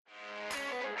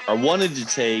I wanted to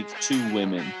take two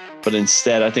women, but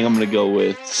instead I think I'm going to go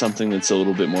with something that's a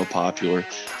little bit more popular.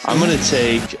 I'm going to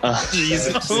take...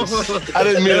 Jesus. I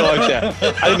didn't mean it like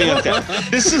that.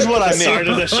 This is what I meant.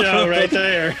 Started the show right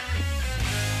there.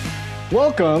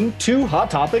 Welcome to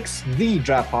Hot Topics, the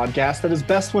draft podcast that is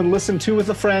best when listened to with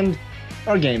a friend.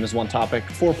 Our game is one topic,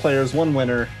 4 players, 1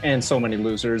 winner, and so many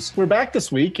losers. We're back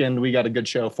this week, and we got a good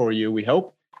show for you, we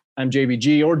hope. I'm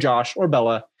JBG, or Josh, or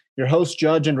Bella, your host,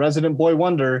 judge, and resident boy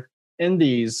wonder, and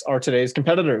these are today's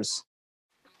competitors.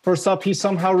 First up, he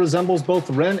somehow resembles both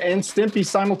Ren and Stimpy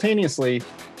simultaneously,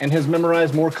 and has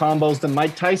memorized more combos than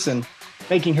Mike Tyson,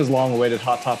 making his long-awaited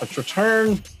Hot Topics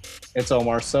return. It's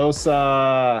Omar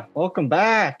Sosa. Welcome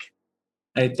back.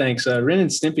 Hey, thanks. Ren and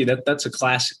Stimpy, that's a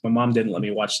classic. My mom didn't let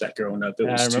me watch that growing up. It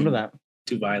was I remember that.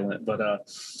 Too violent. But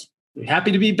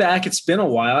happy to be back. It's been a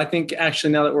while. I think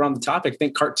actually now that we're on the topic, I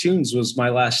think cartoons was my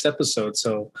last episode.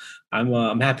 So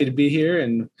I'm happy to be here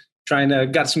and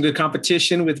got some good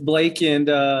competition with Blake and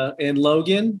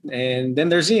Logan. And then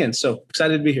there's Ian. So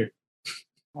excited to be here.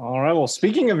 All right. Well,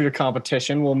 speaking of your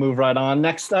competition, we'll move right on.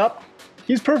 Next up,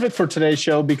 he's perfect for today's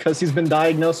show because he's been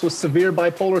diagnosed with severe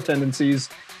bipolar tendencies.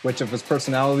 Which of his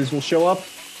personalities will show up?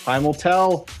 Time will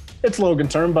tell. It's Logan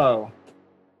Turnbow.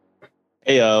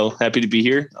 Heyo, happy to be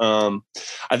here.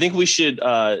 I think we should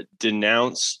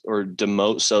denounce or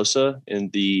demote Sosa in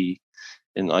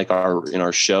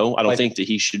our show. I don't think that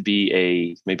he should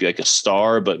be maybe a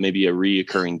star, but maybe a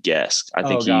reoccurring guest. I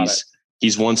think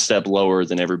he's one step lower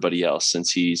than everybody else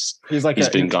since he's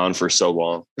been gone for so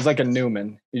long. He's like a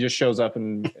Newman. He just shows up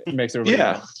and makes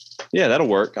everybody. Yeah, that'll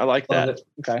work. I like that.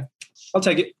 Okay. I'll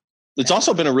take it. It's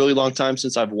also been a really long time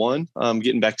since I've won.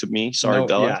 Getting back to me. Sorry,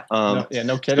 Bella. No kidding.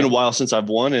 It's been a while since I've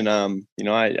won. And,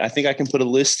 I think I can put a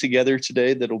list together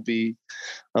today that'll be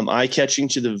eye-catching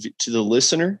to the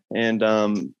listener and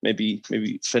maybe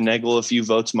finagle a few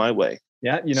votes my way.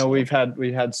 Yeah, we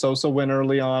had Sosa win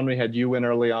early on. We had you win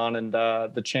early on. And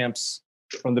the champs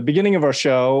from the beginning of our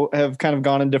show have kind of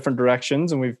gone in different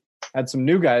directions. And we've had some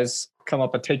new guys come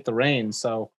up and take the reins.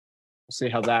 So we'll see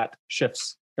how that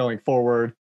shifts going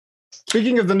forward.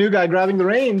 Speaking of the new guy grabbing the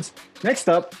reins, next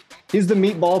up, he's the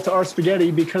meatball to our spaghetti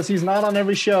because he's not on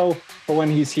every show, but when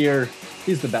he's here,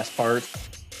 he's the best part.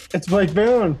 It's Blake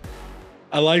Boone.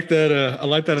 I like that. I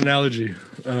like that analogy.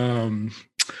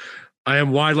 I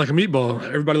am wide like a meatball.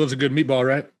 Everybody loves a good meatball,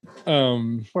 right?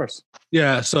 Of course.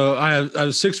 Yeah. So I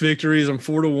have 6 victories. I'm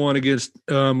 4-1 against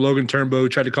Logan Turnbow. Who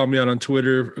tried to call me out on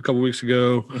Twitter a couple weeks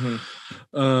ago.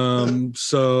 Mm-hmm.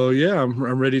 So yeah,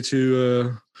 I'm ready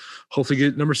to hopefully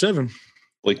get number 7.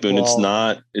 Blake Boone, it's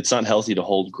not healthy to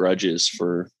hold grudges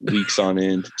for weeks on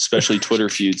end, especially Twitter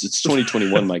feuds. It's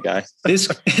 2021, my guy. This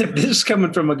is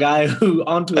coming from a guy who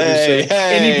on Twitter said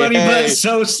anybody but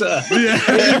Sosa. Yeah.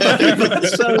 Anybody but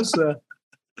Sosa.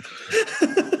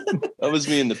 That was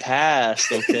me in the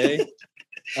past, okay?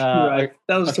 Right.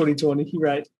 That was 2020. You're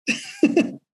right.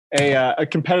 A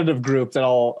competitive group that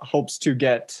all hopes to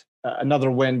get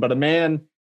another win, but a man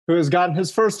who has gotten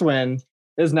his first win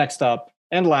is next up.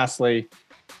 And lastly,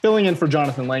 filling in for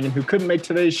Jonathan Langan, who couldn't make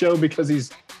today's show because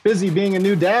he's busy being a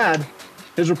new dad.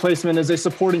 His replacement is a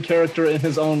supporting character in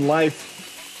his own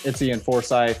life. It's Ian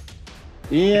Forsyth.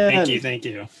 Ian. Thank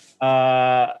you.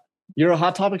 You're a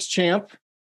Hot Topics champ.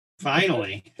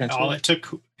 Finally. All it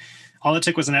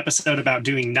took was an episode about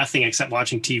doing nothing except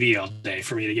watching TV all day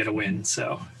for me to get a win.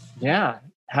 So yeah.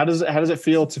 How does it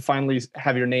feel to finally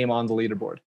have your name on the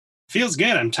leaderboard? Feels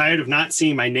good. I'm tired of not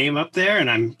seeing my name up there,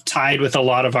 and I'm tied with a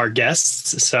lot of our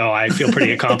guests, so I feel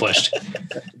pretty accomplished.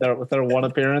 With their one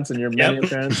appearance and your many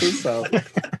appearances, so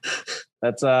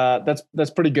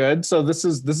that's pretty good. So this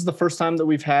is the first time that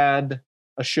we've had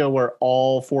a show where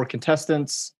all 4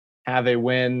 contestants have a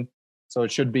win. So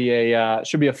it should be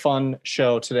a fun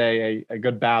show today, a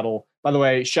good battle. By the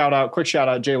way, quick shout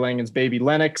out Jay Langan's baby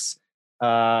Lennox.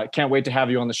 Can't wait to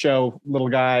have you on the show, little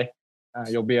guy.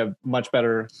 You'll be a much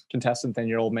better contestant than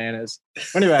your old man is.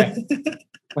 Anyway,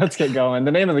 let's get going.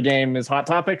 The name of the game is Hot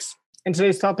Topics, and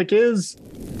today's topic is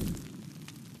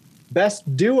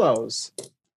Best Duos.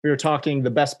 We are talking the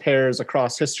best pairs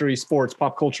across history, sports,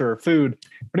 pop culture, food,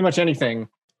 pretty much anything.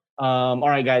 All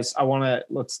right, guys,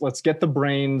 let's get the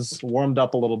brains warmed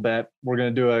up a little bit. We're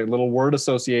gonna do a little word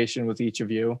association with each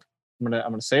of you. I'm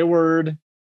gonna say a word.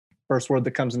 First word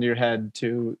that comes into your head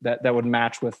that would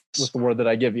match with the word that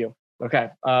I give you.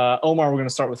 Okay. Omar, we're going to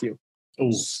start with you.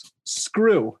 Ooh.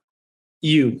 Screw.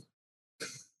 You.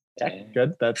 Yeah,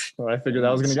 good. That's what I figured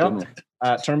that was going to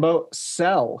go. Turnbow,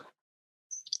 sell.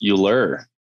 You lure.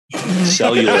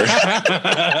 Cellular.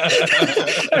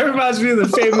 That reminds me of the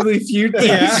Family Feud.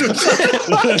 Yeah.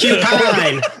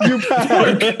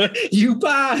 You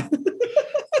pine.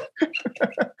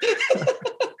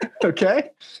 Okay.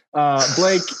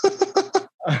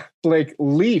 Blake,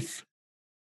 leaf.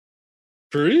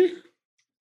 Tree?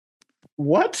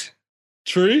 What?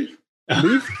 Tree?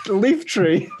 Leaf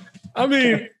tree. I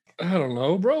mean, I don't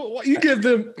know, bro. What you give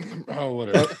them? Oh,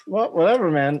 whatever. Well,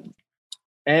 whatever, man.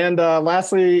 And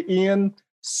lastly, Ian,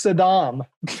 Saddam.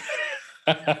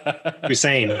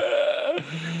 Hussein.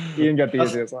 Ian got the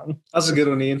easiest one. That's a good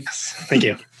one, Ian. Thank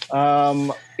you.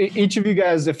 Each of you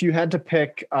guys, if you had to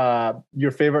pick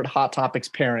your favorite Hot Topics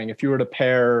pairing, if you were to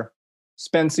pair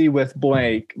Spency with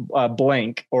blank,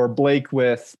 or Blake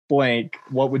with blank,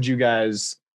 what would you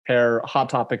guys pair Hot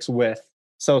Topics with?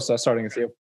 Sosa, starting with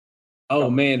you. Oh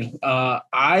man,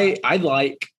 I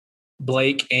like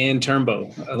Blake and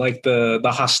Turnbow. I like the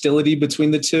hostility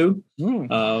between the two.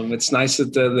 It's nice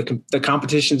that the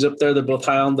competition's up there. They're both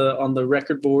high on the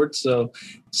record board, so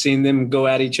seeing them go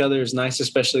at each other is nice,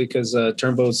 especially because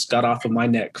Turnbow's got off of my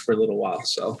neck for a little while.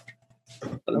 So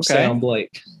let them stay on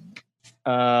Blake.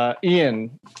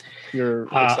 Ian,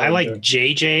 I like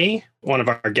JJ, one of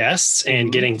our guests,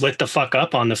 and getting lit the fuck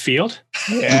up on the field.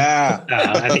 Yeah.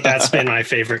 I think that's been my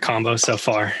favorite combo so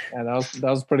far. Yeah, that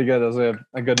was pretty good. That was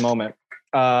a good moment.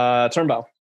 Turnbow.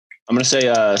 I'm going to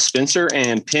say Spencer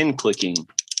and pin clicking.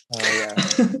 Oh,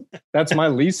 yeah. That's my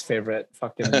least favorite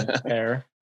fucking pair.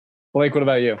 Blake, what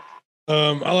about you?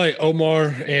 I like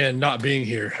Omar and not being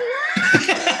here.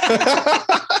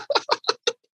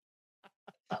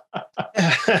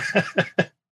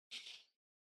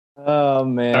 Oh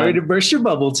man! Sorry to burst your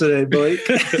bubble today, Blake.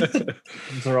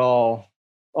 These are all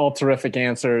terrific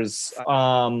answers.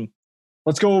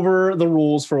 Let's go over the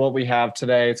rules for what we have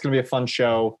today. It's going to be a fun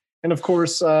show, and of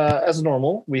course, as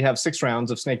normal, we have 6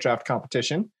 rounds of snake draft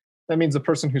competition. That means the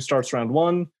person who starts round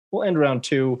 1 will end round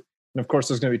 2, and of course,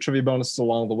 there's going to be trivia bonuses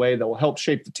along the way that will help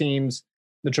shape the teams.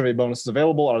 The trivia bonuses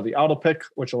available are the auto pick,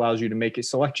 which allows you to make a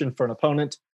selection for an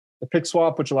opponent, the pick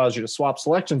swap, which allows you to swap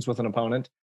selections with an opponent,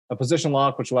 a position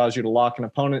lock, which allows you to lock an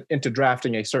opponent into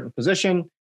drafting a certain position,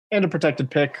 and a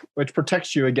protected pick, which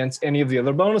protects you against any of the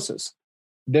other bonuses.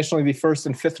 Additionally, the 1st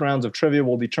and 5th rounds of trivia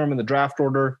will determine the draft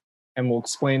order, and we'll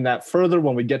explain that further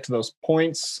when we get to those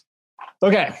points.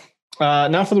 Okay,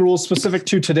 now for the rules specific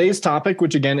to today's topic,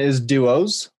 which again is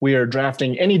duos. We are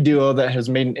drafting any duo that has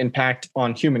made an impact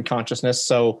on human consciousness.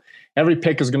 So every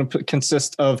pick is going to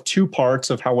consist of 2 parts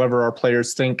of however our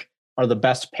players think are the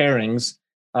best pairings.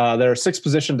 There are 6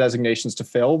 position designations to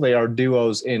fill. They are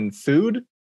duos in food,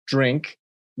 drink,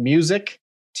 music,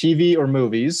 TV or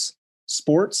movies,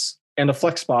 sports, and a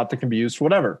flex spot that can be used for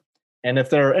whatever. And if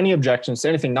there are any objections to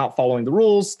anything not following the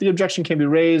rules, the objection can be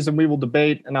raised and we will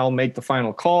debate and I'll make the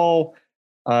final call.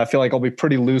 I feel like I'll be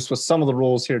pretty loose with some of the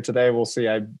rules here today. We'll see.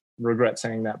 I regret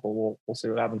saying that, but we'll see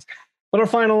what happens. But our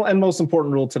final and most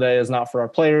important rule today is not for our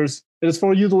players. It is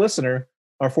for you, the listener.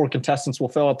 Our 4 contestants will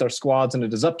fill out their squads, and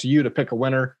it is up to you to pick a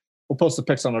winner. We'll post the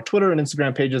picks on our Twitter and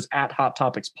Instagram pages at Hot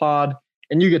Topics Pod,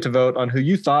 and you get to vote on who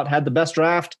you thought had the best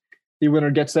draft. The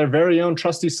winner gets their very own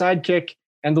trusty sidekick,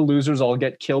 and the losers all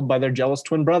get killed by their jealous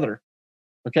twin brother.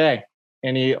 Okay,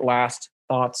 any last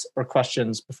thoughts or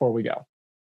questions before we go?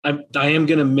 I am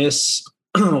going to miss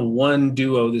one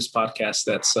duo this podcast.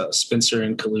 That's Spencer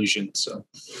and Collusion. So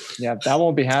yeah, that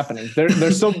won't be happening. There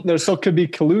still could be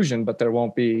collusion, but there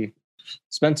won't be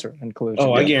Spencer and Collusion.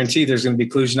 Oh, I guarantee there's going to be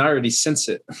collusion. I already sense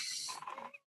it.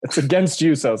 It's against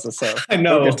you, Sosa. So I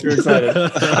know. Don't get too excited.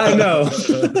 I know.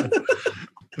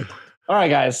 All right,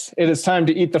 guys. It is time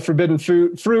to eat the forbidden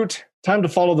fruit. Time to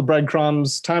follow the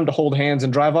breadcrumbs. Time to hold hands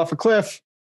and drive off a cliff.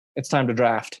 It's time to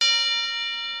draft.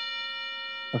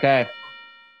 Okay.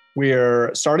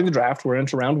 We're starting the draft. We're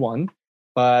into round 1.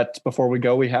 But before we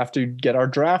go, we have to get our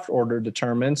draft order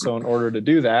determined. So in order to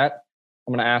do that,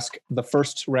 I'm going to ask the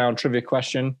first round trivia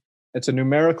question. It's a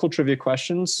numerical trivia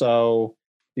question. So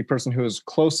the person who is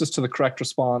closest to the correct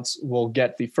response will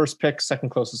get the first pick, second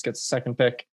closest gets the second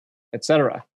pick,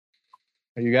 etc.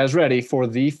 Are you guys ready for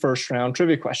the first round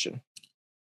trivia question?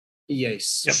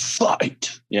 Yes.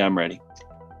 Fight. Yeah, I'm ready.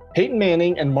 Peyton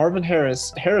Manning and Marvin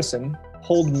Harrison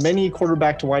hold many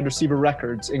quarterback to wide receiver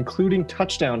records, including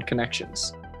touchdown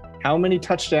connections. How many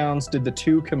touchdowns did the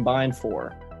 2 combine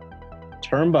for?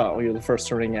 Turnbow, you're the first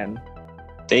to ring in.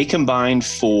 They combined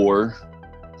for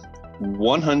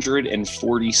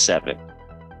 147.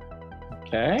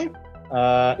 Okay.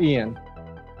 Ian.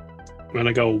 I'm going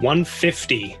to go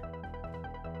 150.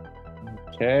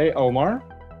 Okay. Omar.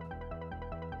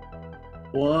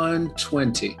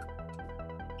 120.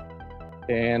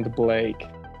 And Blake.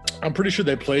 I'm pretty sure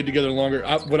they played together longer.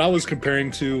 What I was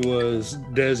comparing to was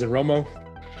Dez and Romo,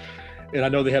 and I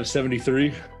know they have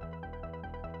 73.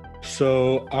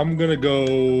 So I'm gonna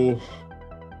go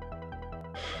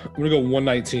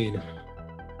 119.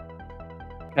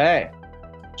 Okay.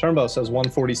 Turnbow says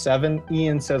 147.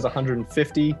 Ian says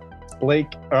 150.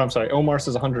 Omar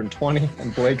says 120,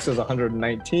 and Blake says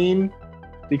 119.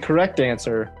 The correct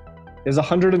answer is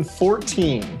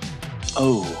 114.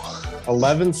 Oh,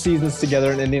 11 seasons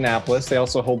together in Indianapolis. They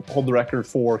also hold the record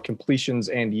for completions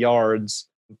and yards.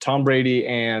 Tom Brady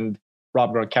and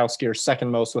Rob Gronkowski are second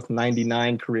most with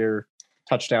 99 career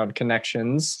touchdown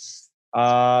connections.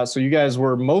 So you guys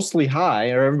were mostly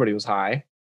high, or everybody was high.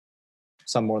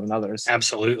 Some more than others.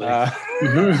 Absolutely.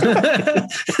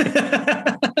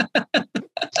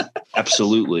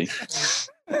 absolutely.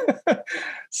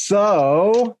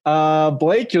 So,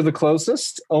 Blake, you're the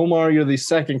closest. Omar, you're the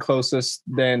second closest.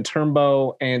 Then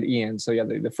Turnbow and Ian. So yeah,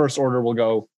 the first round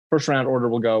order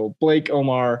will go Blake,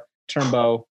 Omar,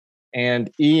 Turnbow,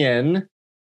 and Ian.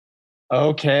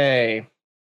 Okay.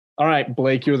 All right,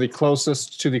 Blake, you're the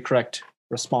closest to the correct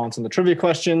response in the trivia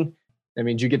question. That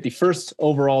means you get the first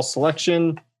overall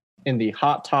selection in the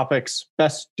Hot Topics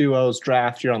Best Duos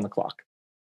draft. You're on the clock.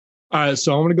 All right,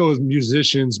 so I'm going to go with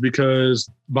musicians because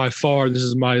by far this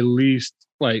is my least,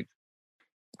 I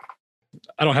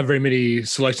don't have very many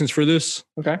selections for this.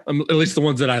 Okay. At least the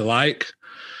ones that I like.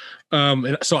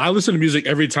 And so I listen to music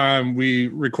every time we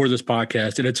record this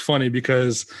podcast. And it's funny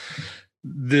because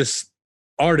this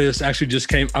artist actually just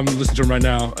came. I'm listening to him right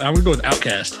now. I'm going to go with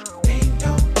Outkast.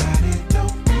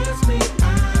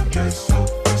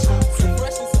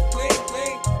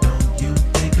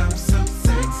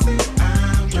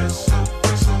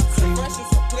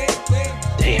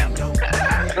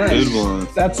 Good one.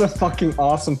 That's a fucking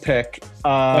awesome pick.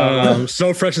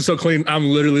 So fresh and so clean. I'm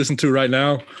literally listening to it right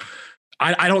now.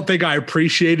 I don't think I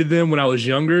appreciated them when I was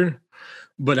younger,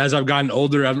 but as I've gotten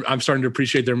older, I'm starting to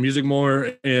appreciate their music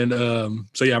more. And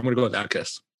so yeah, I'm gonna go with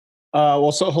Outkast.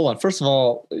 Well, so hold on. First of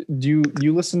all, do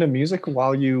you listen to music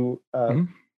while you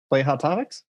play Hot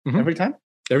Topics every time?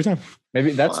 Every time.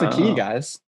 Maybe that's the key,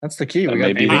 guys. That's the key.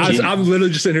 I'm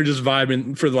literally just in here just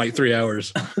vibing for 3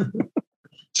 hours.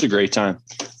 It's a great time.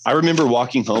 I remember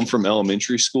walking home from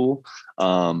elementary school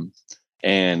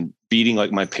and beating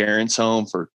my parents home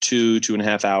for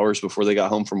 2.5 hours before they got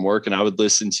home from work. And I would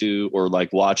listen to or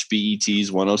watch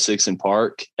BET's 106 in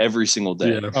Park every single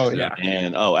day. Yeah. Oh, yeah.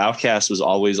 And Outkast was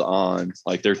always on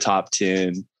their top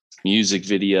 10 music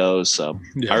videos. So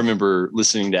I remember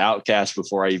listening to Outkast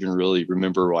before I even really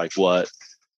remember what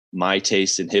my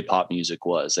taste in hip hop music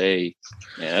was. Hey,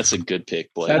 man, that's a good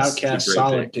pick, Blake. Outkast,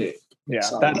 solid pick. Yeah,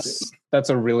 that's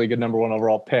a really good number one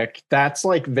overall pick. That's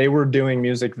they were doing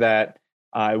music that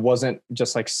it wasn't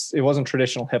just it wasn't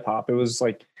traditional hip hop. It was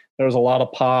there was a lot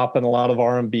of pop and a lot of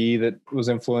R&B that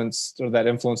influenced a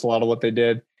lot of what they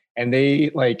did. And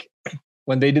they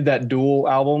when they did that dual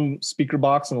album, Speaker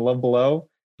Box and Love Below,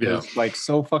 it was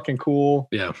so fucking cool.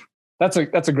 Yeah, that's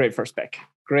a great first pick.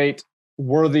 Great,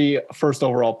 worthy first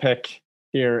overall pick.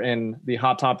 Here in the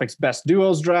Hot Topics Best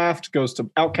Duos draft goes to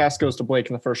Outkast, goes to Blake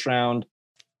in the first round.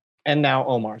 And now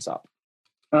Omar's up.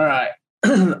 All right.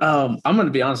 I'm going to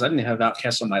be honest. I didn't have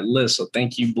Outkast on my list. So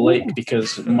thank you, Blake,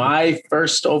 because my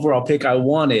first overall pick I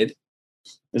wanted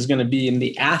is going to be in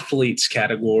the athletes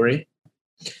category.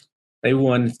 They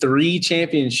won 3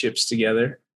 championships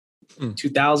together,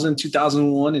 2000,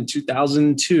 2001, and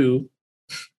 2002.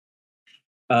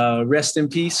 Rest in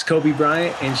peace, Kobe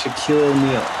Bryant and Shaquille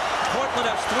O'Neal. Portland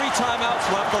has 3 timeouts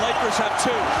left. The Lakers have 2.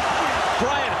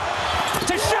 Bryant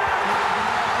to Shaq.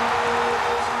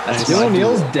 Shaquille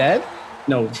O'Neal's dead?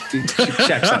 No,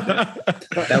 Shaq's not dead.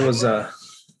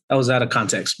 That was out of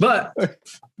context. But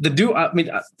the duo,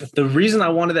 the reason I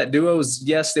wanted that duo is,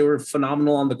 yes, they were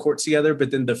phenomenal on the court together,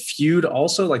 but then the feud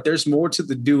also, there's more to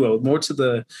the duo, more to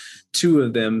the two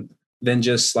of them than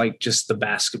just the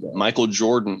basketball. Michael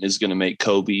Jordan is going to make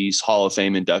Kobe's Hall of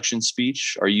Fame induction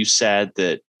speech. Are you sad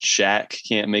that Shaq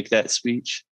can't make that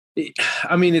speech?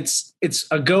 I mean, it's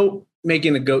a GOAT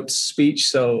making a GOAT speech,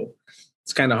 so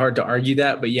it's kind of hard to argue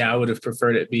that. But yeah, I would have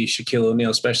preferred it be Shaquille O'Neal,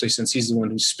 especially since he's the one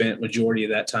who spent majority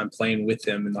of that time playing with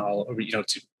him in the Hall.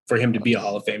 For him to be a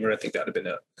Hall of Famer, I think that would have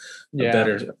been a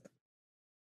better.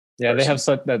 Yeah, they have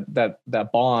such that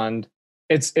bond.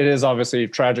 It is obviously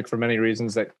tragic for many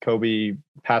reasons that Kobe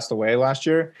passed away last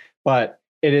year, but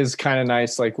it is kind of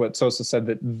nice, what Sosa said,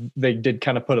 that they did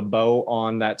kind of put a bow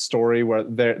on that story where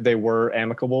they were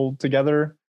amicable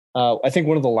together. I think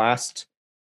one of the last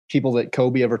people that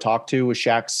Kobe ever talked to was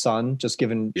Shaq's son, just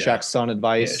giving Shaq's son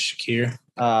advice. Yeah,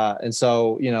 Shakir. And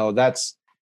so,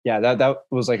 yeah, that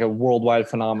was like a worldwide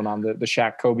phenomenon, the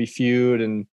Shaq Kobe feud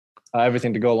and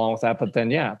everything to go along with that. But then,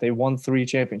 yeah, they won 3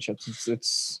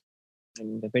 championships.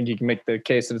 And I think you can make the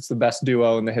case that it's the best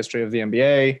duo in the history of the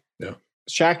NBA. Yeah.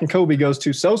 Shaq and Kobe goes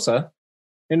to Sosa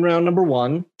in round number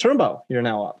 1. Turnbow, you're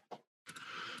now up.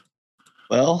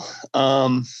 Well,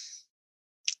 I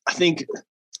think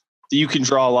you can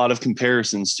draw a lot of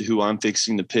comparisons to who I'm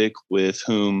fixing to pick with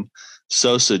whom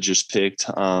Sosa just picked.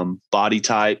 Body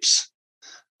types,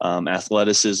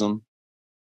 athleticism,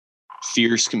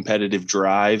 fierce competitive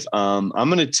drive. I'm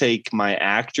going to take my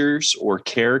actors or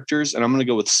characters, and I'm going to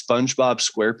go with SpongeBob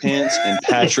SquarePants and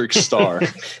Patrick Star.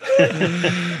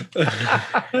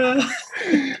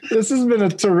 This has been a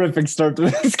terrific start to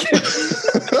this game.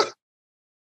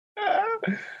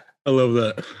 I love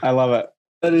that. I love it.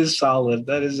 That is solid.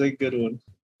 That is a good one.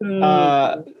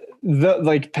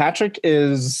 Patrick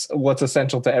is what's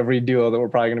essential to every duo that we're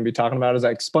probably going to be talking about. Is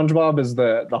like SpongeBob is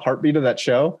the heartbeat of that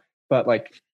show, but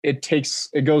like it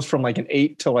goes from like an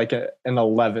 8 to like an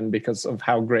 11 because of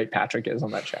how great Patrick is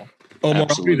on that show. Omar,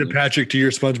 I'll be the Patrick to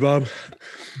your SpongeBob.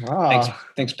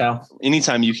 Thanks, pal.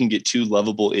 Anytime you can get 2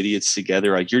 lovable idiots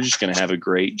together, like you're just going to have a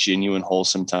great, genuine,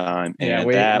 wholesome time. And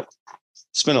that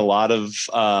spent a lot of,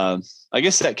 I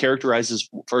guess that characterizes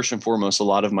first and foremost a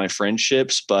lot of my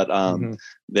friendships, but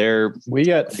we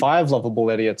get 5 lovable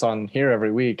idiots on here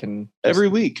every week, and every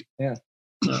week. Yeah.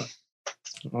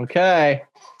 Okay.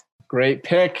 Great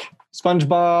pick.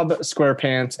 SpongeBob,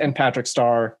 SquarePants, and Patrick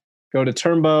Star go to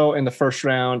Turnbow in the first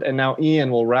round. And now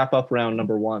Ian will wrap up round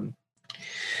number 1.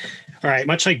 All right.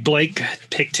 Much like Blake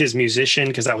picked his musician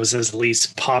because that was his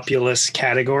least populous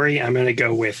category, I'm going to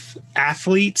go with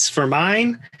athletes for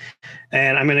mine.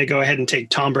 And I'm going to go ahead and take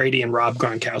Tom Brady and Rob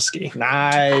Gronkowski.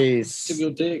 Nice. That's a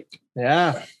good pick.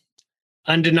 Yeah.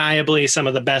 Undeniably some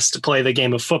of the best to play the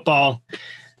game of football.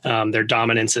 Their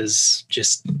dominance is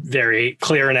just very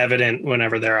clear and evident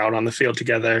whenever they're out on the field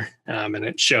together. And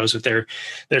it shows with their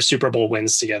Super Bowl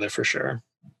wins together for sure.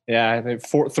 Yeah. They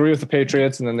 3 with the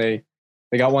Patriots, and then they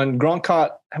got one. Gronk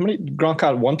caught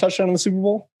 1 touchdown in the Super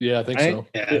Bowl? Yeah, I think so.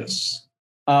 Yes.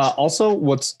 Also,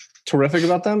 what's terrific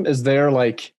about them is they're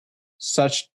like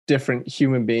such different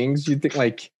human beings. You think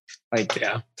like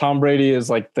Tom Brady is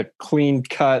like the clean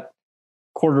cut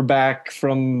quarterback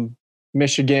from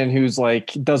Michigan who's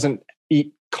like doesn't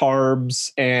eat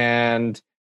carbs and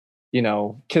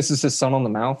kisses his son on the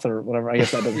mouth or whatever. I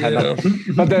guess that doesn't have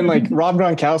that. But then like Rob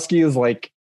Gronkowski is like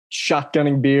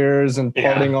shotgunning beers and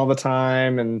partying all the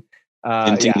time and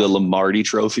hinting the Lombardi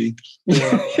trophy.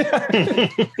 Yeah.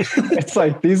 It's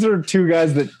like these are 2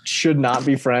 guys that should not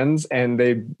be friends, and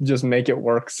they just make it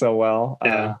work so well.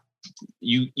 Yeah.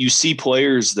 You see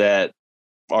players that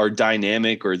are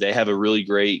dynamic or they have a really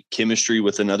great chemistry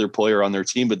with another player on their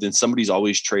team, but then somebody's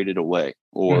always traded away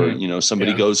or,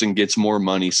 somebody goes and gets more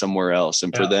money somewhere else.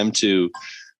 And for them to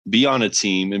be on a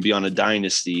team and be on a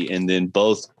dynasty and then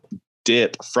both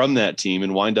dip from that team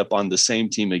and wind up on the same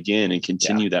team again and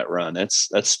continue that run. That's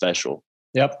special.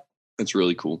 Yep. That's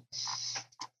really cool.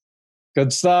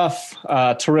 Good stuff.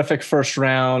 Terrific first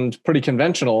round, pretty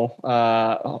conventional.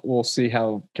 We'll see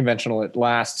how conventional it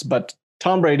lasts, but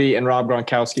Tom Brady and Rob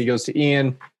Gronkowski goes to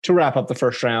Ian to wrap up the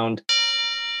first round.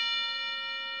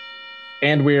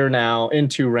 And we are now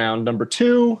into round number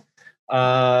 2.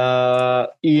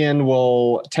 Ian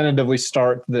will tentatively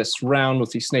start this round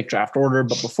with the snake draft order.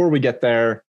 But before we get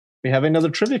there, we have another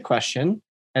trivia question.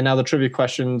 And now the trivia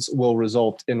questions will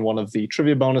result in one of the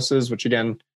trivia bonuses, which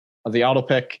again are the auto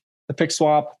pick, the pick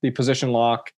swap, the position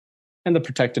lock, and the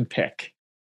protected pick.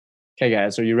 Okay,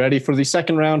 guys, are you ready for the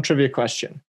second round trivia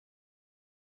question?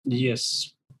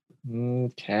 Yes.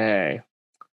 Okay.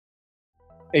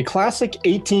 A classic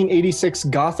 1886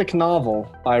 Gothic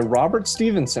novel by Robert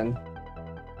Stevenson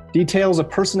details a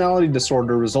personality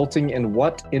disorder resulting in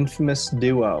what infamous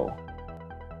duo?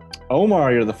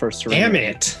 Omar, you're the first to ring. Damn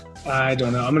it. I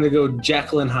don't know. I'm going to go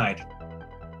Jekyll and Hyde.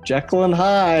 Jekyll and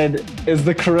Hyde is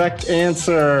the correct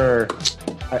answer.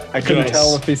 I couldn't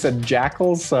tell if he said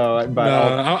Jackal,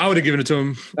 I would have given it to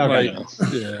him. Okay.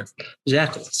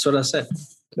 Jackal. That's what I said.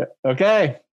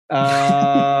 Okay.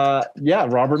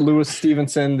 Robert Louis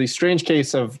Stevenson, The Strange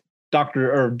Case of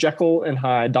Jekyll and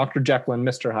Hyde, Dr. Jekyll and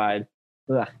Mr. Hyde.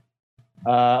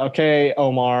 Okay,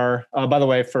 Omar. By the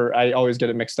way, I always get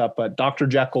it mixed up, but Dr.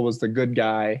 Jekyll was the good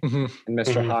guy, and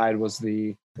Mr. Hyde was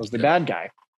the bad guy.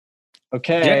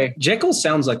 Okay. Jekyll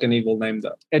sounds like an evil name,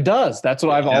 though. It does. That's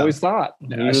what I've always thought.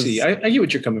 Yeah, I see. I get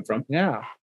what you're coming from. Yeah.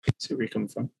 I see where you're coming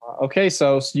from. Okay,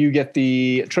 so you get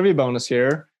the trivia bonus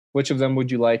here. Which of them would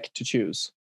you like to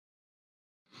choose?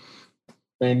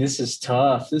 Man, this is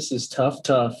tough.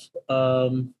 Tough.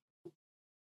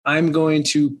 I'm going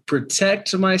to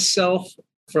protect myself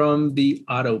from the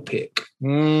auto pick.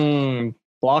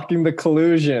 Blocking the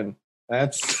collusion.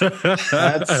 That's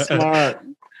smart.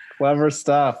 Clever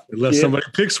stuff. Unless somebody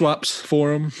pick swaps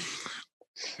for him.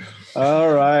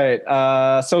 All right.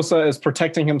 Sosa is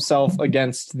protecting himself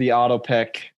against the auto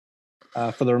pick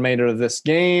for the remainder of this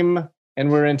game.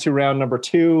 And we're into round number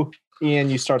 2. Ian,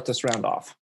 you start this round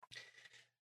off.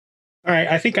 All right.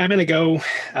 I think I'm going to go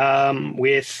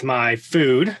with my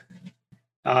food.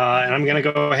 And I'm going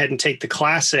to go ahead and take the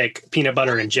classic peanut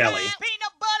butter and jelly.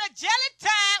 Peanut butter jelly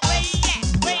time. Where you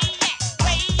at? Where you at?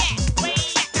 Where you at? Where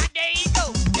you at? There you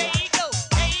go. There you go.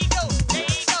 There you go. There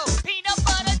you go. Peanut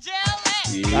butter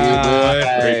jelly. Yeah,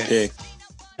 boy. Great pick.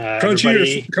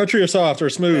 Crunchy or soft or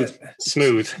smooth?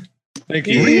 Smooth. Thank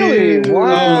you. Really?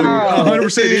 Wow.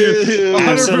 100% in. 100%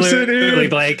 Absolutely, in.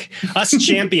 Blake. Us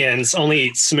champions only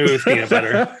eat smooth peanut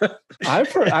butter.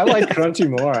 I like crunchy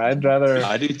more. I'd rather.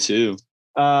 I do too.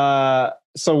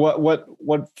 So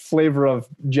what flavor of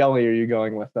jelly are you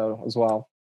going with though as well?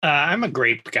 I'm a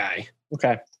grape guy.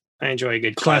 Okay. I enjoy a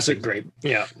good classic grape.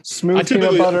 Yeah. Smooth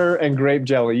peanut butter and grape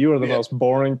jelly. You are the most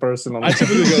boring person on the I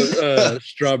typically go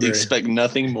strawberry. Expect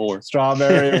nothing more.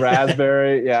 Strawberry,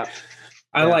 raspberry. Yeah.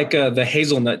 I like the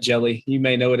hazelnut jelly. You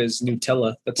may know it as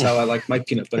Nutella. That's how I like my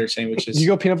peanut butter sandwiches. You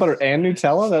go peanut butter and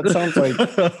Nutella? That sounds like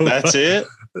That's it.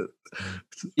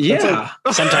 Yeah.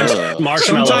 Sometimes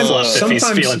marshmallow fluff if he's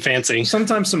sometimes- feeling fancy.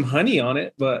 Sometimes some honey on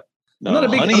it, but No, I'm not a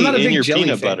big- honey I'm not a in big your jelly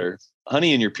peanut fan. butter.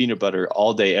 Honey in your peanut butter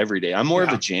all day, every day. I'm more of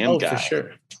a jam guy. for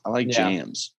sure. I like Yeah.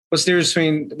 jams. What's the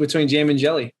difference between jam and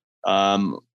jelly?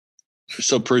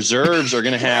 So preserves are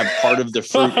going to have part of the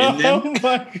fruit in them. Oh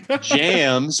my God.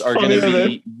 Jams are going to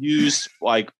be used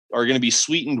are going to be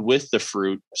sweetened with the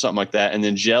fruit, something like that. And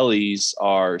then jellies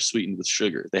are sweetened with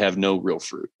sugar. They have no real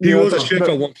fruit. He You know was a the- chef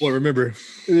at one point, remember?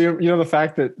 you know the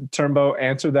fact that Turnbow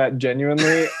answered that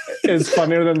genuinely is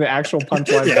funnier than the actual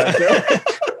punchline. Yeah.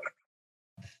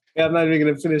 Yeah, I'm not even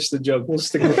going to finish the joke. We'll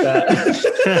stick with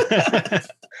that.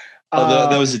 Oh,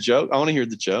 that was a joke. I want to hear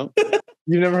the joke.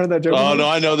 You never heard that joke? Oh no,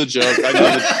 I know the joke. I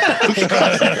know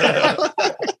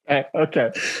the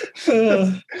Okay.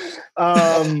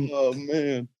 Oh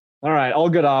man. All right, all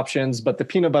good options, but the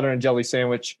peanut butter and jelly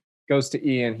sandwich goes to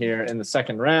Ian here in the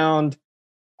second round.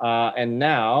 And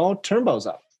now Turnbow's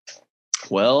up.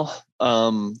 Well,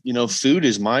 food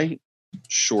is my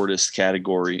shortest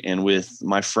category, and with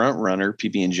my front runner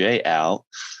PB&J out,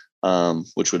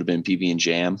 which would have been PB and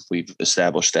Jam, we've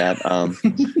established that. I'm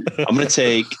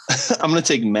gonna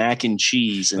take mac and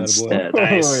cheese instead.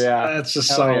 Nice. Oh, yeah. That's a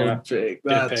Hell solid yeah. pick.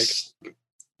 Good That's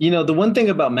the one thing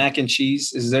about mac and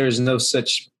cheese is there is no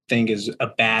such thing as a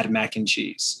bad mac and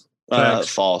cheese.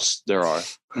 False. There are.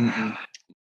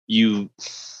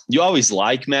 You always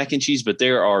like mac and cheese, but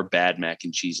there are bad mac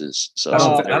and cheeses. So I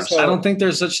don't think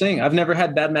there's such thing. I've never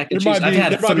had bad mac and There cheese. might I've be-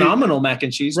 had there might be- phenomenal mac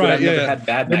and cheese, but Right, I've never yeah. had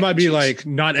bad It mac might and be cheese. like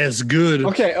not as good.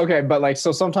 Okay, but like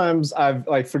so sometimes I've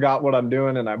like forgot what I'm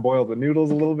doing and I boil the noodles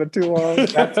a little bit too long.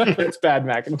 It's bad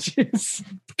mac and cheese.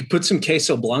 Put some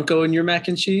queso blanco in your mac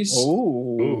and cheese.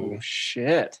 Oh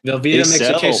shit. Velveeta makes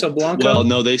a queso blanco. Well,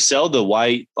 no, they sell the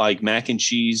white like mac and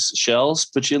cheese shells.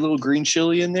 Put you a little green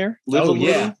chili in there. Oh,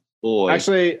 yeah. Boy.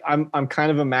 Actually, I'm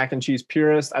kind of a mac and cheese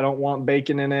purist. I don't want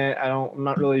bacon in it. I'm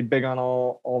not really big on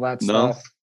all that No.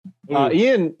 stuff.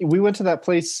 Ian, we went to that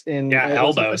place in what's the place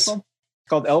Elbows. called? It's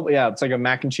called Elbow. Yeah, it's like a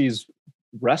mac and cheese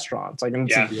restaurant. It's like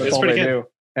that's it's all pretty they good. do.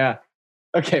 Yeah.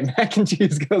 Okay, mac and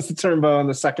cheese goes to Turnbow in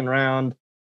the second round,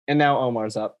 and now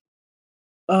Omar's up.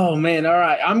 Oh man, all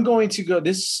right. I'm going to go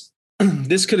this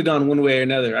this could have gone one way or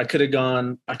another. I could have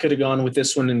gone with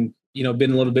this one and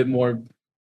been a little bit more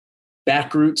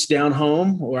back roots down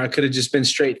home, or I could have just been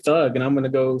straight thug, and I'm going to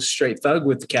go straight thug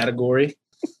with the category.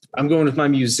 I'm going with my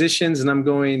musicians, and I'm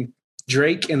going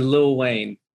Drake and Lil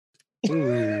Wayne.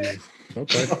 Ooh,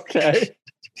 okay.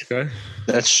 Okay.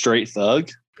 That's straight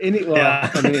thug. I mean, Ain't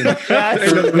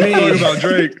nothing wrong about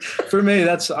Drake. for me,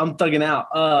 I'm thugging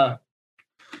out.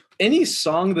 Any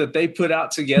song that they put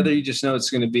out together, you just know it's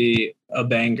going to be a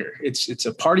banger. It's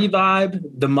a party vibe.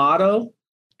 The motto,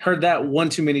 heard that one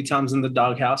too many times in the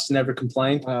doghouse, never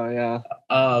complained. Oh yeah.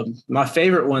 My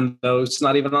favorite one though, it's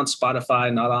not even on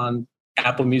Spotify, not on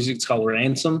Apple Music. It's called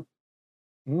Ransom.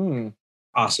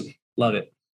 Awesome, love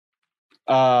it.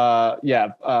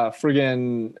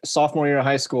 Friggin' sophomore year of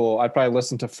high school, I probably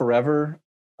listened to Forever.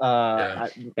 I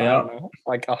don't know,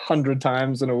 like 100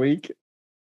 times in a week.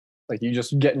 Like you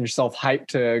just getting yourself hyped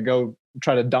to go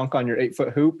try to dunk on your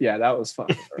 8-foot hoop. Yeah, that was fun.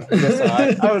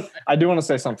 I do want to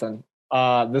say something.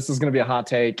 This is going to be a hot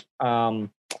take. I've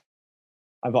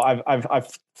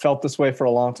felt this way for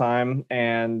a long time,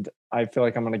 and I feel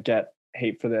like I'm going to get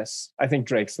hate for this. I think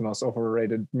Drake's the most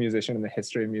overrated musician in the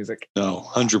history of music. No,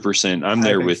 100%. I'm I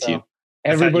there think with so. you.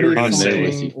 Everybody were gonna I'm there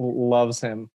with fucking you. loves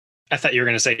him. I thought you were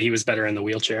going to say he was better in the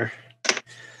wheelchair.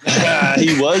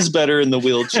 He was better in the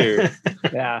wheelchair.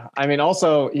 Yeah, I mean,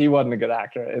 also he wasn't a good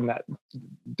actor in that.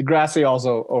 Degrassi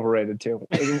also overrated too.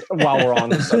 While we're on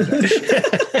the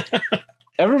subject,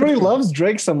 everybody loves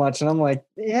Drake so much, and I'm like,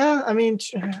 yeah, I mean,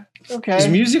 okay. His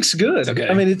music's good. Okay.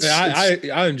 I mean, it's, Yeah, it's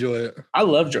I enjoy it. I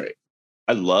love Drake.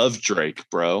 I love Drake,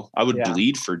 bro. I would Yeah.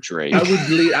 bleed for Drake.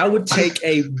 I would take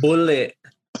a bullet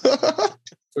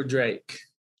for Drake.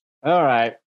 All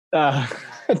right,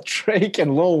 Drake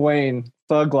and Lil Wayne,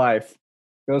 Thug Life,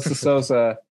 goes to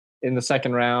Sosa in the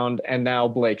second round, and now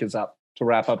Blake is up to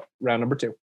wrap up round number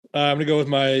 2. I'm gonna go with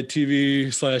my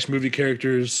TV/movie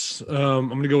characters. I'm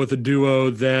gonna go with a duo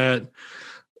that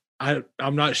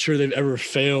I'm not sure they've ever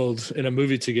failed in a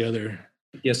movie together.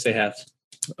 Yes, they have.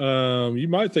 You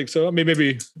might think so. I mean,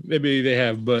 maybe they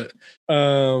have, but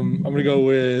I'm gonna go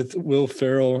with Will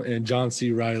Ferrell and John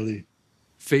C. Riley.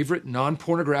 Favorite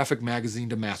non-pornographic magazine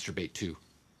to masturbate to?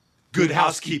 Good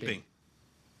housekeeping.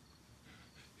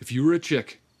 If you were a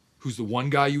chick, who's the one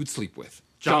guy you would sleep with?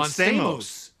 John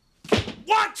Stamos.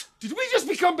 What? Did we just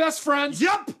become best friends?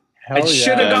 Yep. Hell I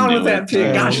should have yeah. gone I with knew that it.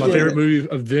 pick. Gosh, My damn favorite it. movie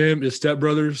of them is Step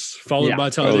Brothers, followed Yeah. by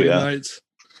Talladega yeah. Nights.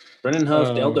 Brennan Huff,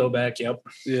 Um, Deldo back. Yep.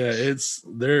 Yeah,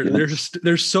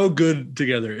 they're so good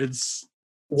together. It's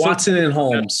Watson and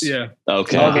Holmes. yeah.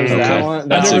 Okay. Okay, okay. that one-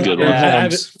 That's that a one- good yeah. one. I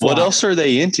haven't- What else are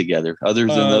they in together other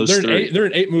than those they're in three? eight. They're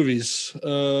in 8 movies.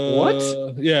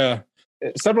 What? Yeah.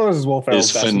 Step Brothers is Will Ferrell's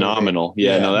Is best movie. phenomenal.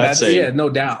 Yeah, no, that's yeah, a no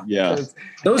doubt. yeah.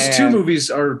 Those two And- movies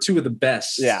are two of the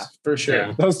best. Yeah. for sure.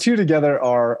 Yeah. Those two together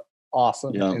are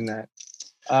awesome Yeah. in that.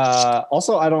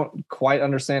 Also, I don't quite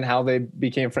understand how they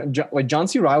became friends. Like John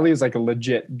C. Riley is like a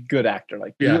legit good actor.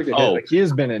 Like, you Yeah. look at him, Oh. like, he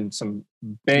has been in some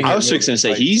banging. I was just gonna movies, say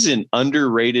like, he's an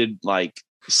underrated like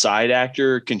side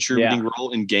actor contributing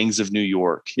role in Gangs of New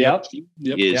York. Yep. He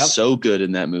Yep. is Yep. so good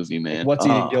in that movie, man. What's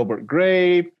Eating Gilbert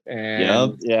Grape, and Yep.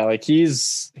 yeah, like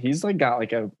he's like got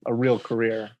like a real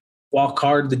career. Walk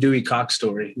Hard, the Dewey Cox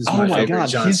story. Is Oh my my favorite god,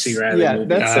 John he's- C. Riley yeah, movie.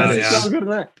 that's Yeah. so good in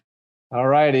that. All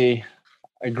righty.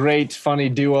 A great, funny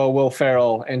duo, Will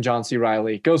Ferrell and John C.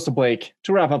 Riley, goes to Blake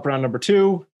to wrap up round number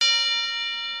 2.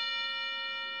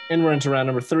 And we're into round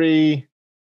number 3.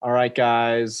 All right,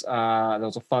 guys. That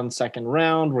was a fun second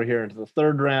round. We're here into the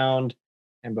third round.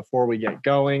 And before we get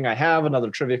going, I have another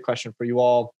trivia question for you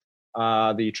all.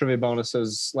 The trivia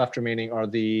bonuses left remaining are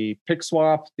the pick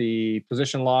swap, the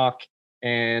position lock,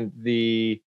 and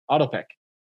the auto pick.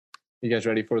 You guys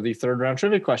ready for the third round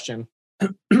trivia question?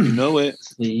 You know it.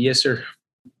 Yes, sir.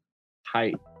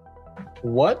 Height.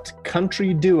 What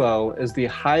country duo is the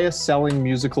highest selling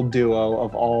musical duo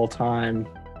of all time?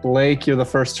 Blake, you're the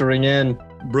first to ring in.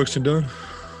 Brooks and Dunn.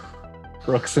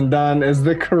 Brooks and Dunn is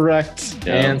the correct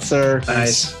Yeah. answer.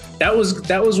 Nice. That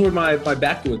was where my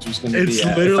backwoods was going to be. It's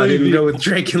At, if I literally didn't the- go with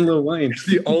Drake and Lil Wayne. It's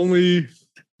the only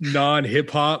non-hip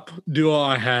hop duo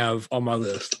I have on my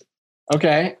list.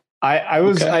 Okay. I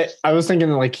was Okay. I was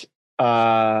thinking like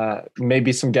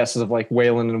maybe some guesses of like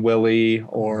Waylon and Willie,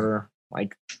 or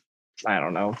like I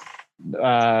don't know,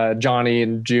 Johnny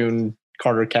and June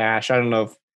Carter Cash. I don't know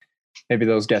if maybe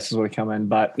those guesses would come in,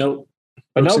 but Nope.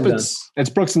 But Brooks nope, and it's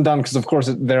Brooks and Dunn, because of course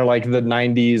they're like the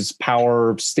 '90s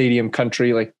power stadium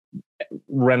country, like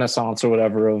renaissance or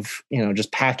whatever of, you know,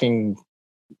 just packing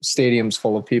stadiums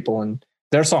full of people, and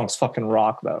their songs fucking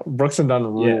rock though. Brooks and Dunn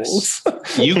rules.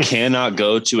 You cannot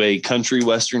go to a country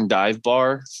western dive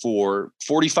bar for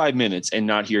 45 minutes and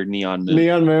not hear Neon Moon.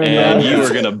 Neon Moon, And yeah. you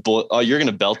are you're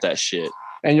gonna belt that shit.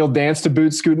 And you'll dance to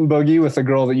Boot Scoot and Boogie with a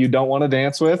girl that you don't want to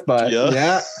dance with, but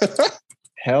Yeah.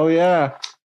 hell yeah.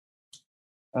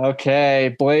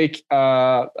 Okay, Blake,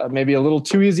 maybe a little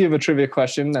too easy of a trivia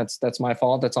question. That's my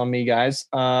fault. That's on me, guys.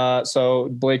 So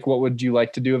Blake, what would you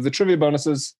like to do of the trivia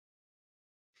bonuses?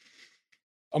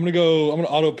 I'm gonna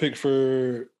auto pick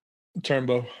for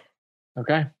Turnbow.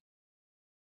 Okay.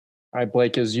 All right,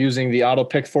 Blake is using the auto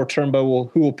pick for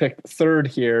Turnbow, who will pick third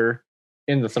here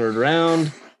in the third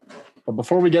round. But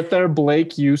before we get there,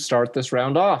 Blake, you start this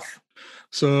round off.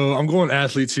 So I'm going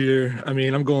athletes here. I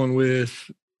mean, I'm going with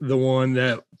the one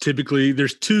that typically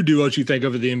there's 2 duos you think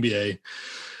of in the NBA.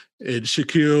 It's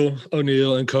Shaquille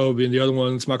O'Neal and Kobe, and the other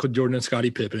one's Michael Jordan and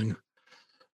Scottie Pippen.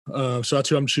 So that's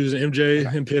who I'm choosing. MJ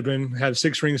and Pippen have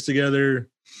 6 rings together.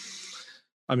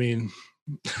 I mean,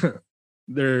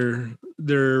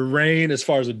 their reign as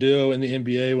far as a duo in the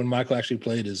NBA when Michael actually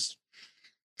played is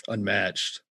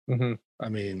unmatched. Mm-hmm. I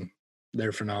mean,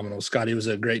 they're phenomenal. Scotty was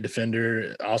a great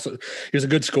defender. Also, he was a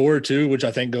good scorer too, which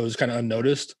I think goes kind of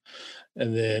unnoticed.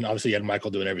 And then obviously you had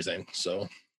Michael doing everything. So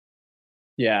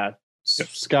Yeah.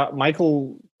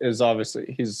 Michael is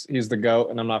obviously he's the GOAT,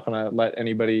 and I'm not gonna let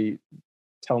anybody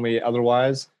tell me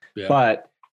otherwise. yeah. But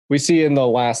we see in The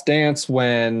Last Dance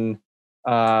when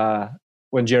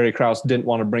Jerry Krause didn't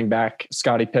want to bring back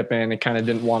Scottie Pippen and kind of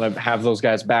didn't want to have those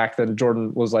guys back, then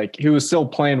Jordan was like, he was still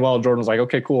playing well. Jordan was like,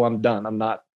 okay, cool, I'm done. I'm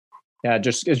not. Yeah, it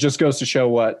just goes to show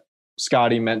what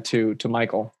Scottie meant to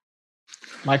Michael.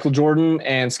 Michael Jordan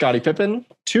and Scottie Pippen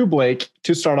to Blake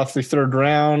to start off the third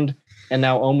round, and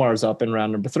now Omar's up in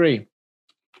round number 3.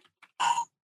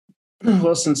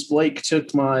 Well, since Blake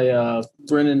took my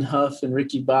Brennan Huff and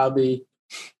Ricky Bobby,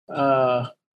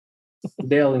 Dale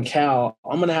and Cal,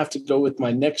 I'm going to have to go with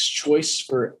my next choice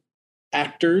for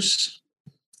actors.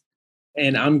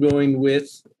 And I'm going with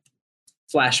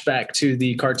flashback to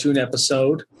the cartoon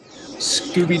episode,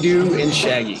 Scooby-Doo and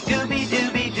Shaggy.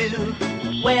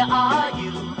 Scooby-Dooby-Doo, where are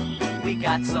you? We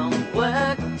got some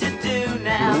work to do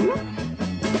now.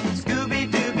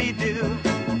 Scooby-Dooby-Doo,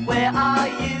 where are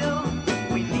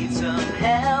you? We need some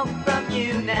help from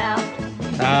you now.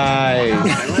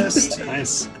 Nice.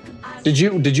 Nice. Did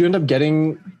you end up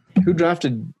getting who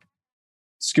drafted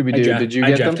Scooby-Doo? Did you I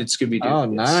get drafted them? Scooby-Doo. Oh,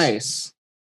 yes. nice.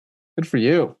 Good for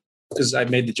you. Because I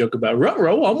made the joke about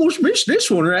Ruh-roh, almost missed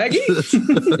this one, Raggy.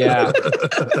 Yeah.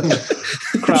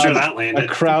 I'm sure that A landed.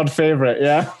 crowd favorite,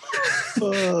 yeah.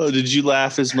 Oh, did you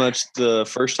laugh as much the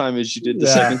first time as you did the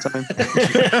Yeah. second time?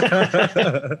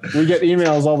 We get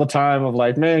emails all the time of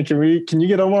like, man, can you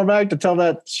get Omar back to tell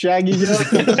that Shaggy joke?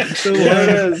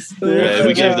 There it is. Yeah,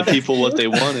 we gave the people what they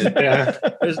wanted. Yeah.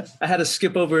 I had to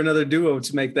skip over another duo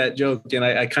to make that joke, and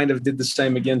I kind of did the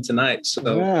same again tonight.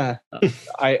 So Yeah.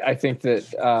 I think that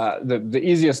the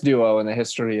easiest duo in the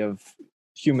history of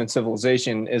human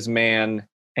civilization is man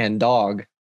and dog.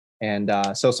 And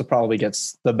Sosa probably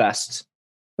gets the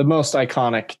most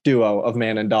iconic duo of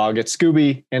man and dog. It's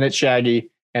Scooby and it's Shaggy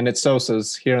and it's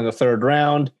Sosa's here in the third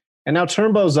round. And now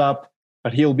Turnbow's up,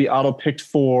 but he'll be auto-picked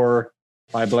for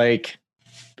by Blake.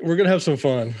 We're gonna have some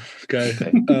fun. Okay.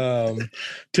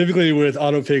 Typically with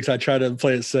auto picks, I try to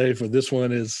play it safe, but this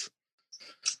one's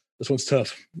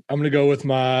tough. I'm gonna go with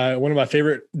one of my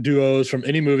favorite duos from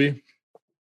any movie.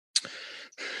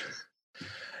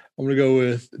 I'm gonna go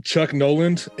with Chuck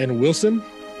Noland and Wilson. Wilson!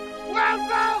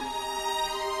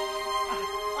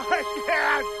 I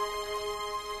can't!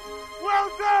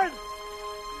 Wilson!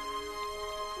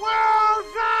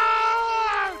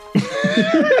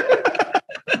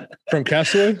 From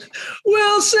Castaway.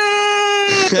 Wilson.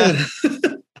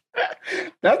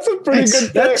 That's a pretty good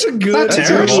pick. That's a good. That's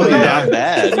terrible. actually not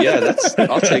bad. Yeah,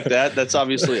 I'll take that. That's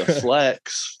obviously a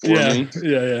flex for me.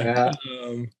 Yeah.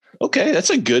 Okay, that's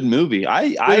a good movie. I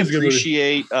is a good movie.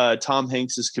 appreciate Tom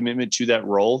Hanks's commitment to that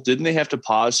role. Didn't they have to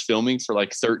pause filming for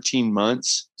like 13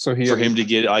 months So for him to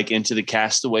get like into the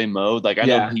castaway mode? Like I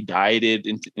know he dieted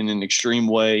in an extreme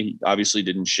way. He obviously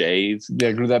didn't shave.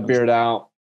 Yeah, grew that beard out.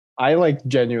 I like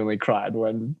genuinely cried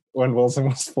when Wilson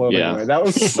was floating away. That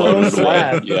was so Floated away.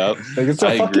 sad. Yep. Like it's a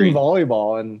I fucking agree.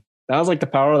 volleyball, and that was like the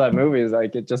power of that movie. Is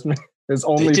like it just made his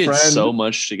only They did friend. so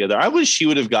much together. I wish he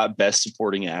would have got Best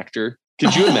Supporting Actor.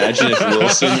 Could you imagine if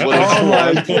Wilson would have Oh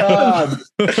my won? god,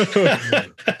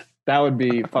 that would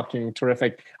be fucking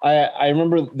terrific. I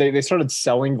remember they started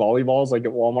selling volleyballs like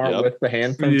at Walmart Yep. with the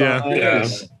handprint on it. Yeah.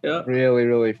 It was really,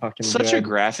 really fucking Such a good.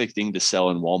 graphic thing to sell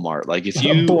in Walmart. Like if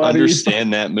you Bloody.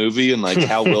 understand that movie and like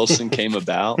how Wilson came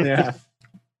about, Yeah.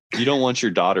 you don't want your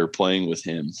daughter playing with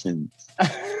him in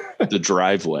the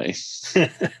driveway.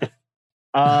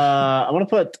 I'm gonna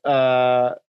put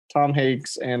Tom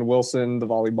Hanks and Wilson, the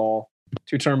volleyball,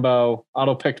 to Turnbow,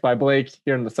 auto picked by Blake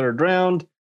here in the third round.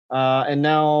 And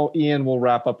now Ian will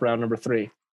wrap up round number 3.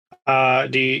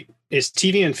 Is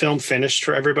TV and film finished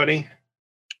for everybody?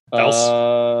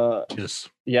 Yes.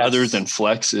 Yes. Other than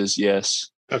flexes,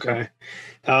 yes. Okay.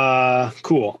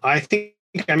 Cool. I think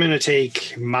I'm going to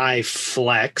take my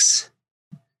flex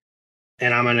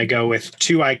and I'm going to go with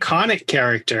 2 iconic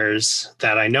characters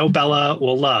that I know Bella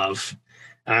will love.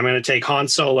 I'm going to take Han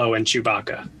Solo and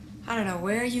Chewbacca. I don't know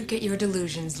where you get your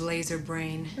delusions, laser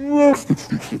brain.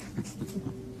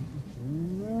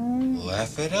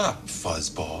 Laugh it up,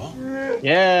 fuzzball.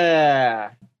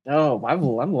 Yeah. Oh,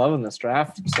 I'm loving this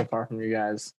draft so far from you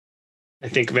guys. I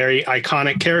think very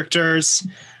iconic characters.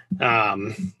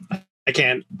 I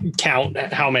can't count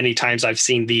how many times I've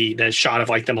seen the shot of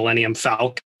like the Millennium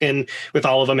Falcon with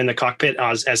all of them in the cockpit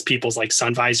as people's like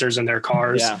sun visors in their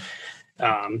cars.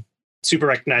 Yeah. Super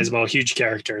recognizable, huge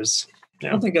characters. I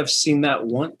don't think I've seen that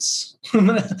once.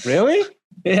 Really?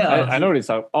 Yeah, I know what he's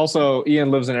talking. Also,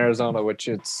 Ian lives in Arizona, which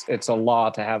it's a law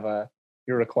to have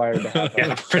you're required to have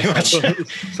Yeah, pretty much.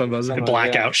 Sunbuzzer.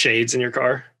 Blackout shades in your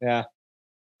car. Yeah.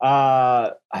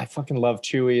 I fucking love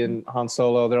Chewie and Han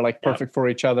Solo. They're like perfect for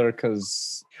each other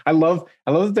because I love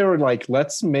that they were like,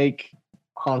 let's make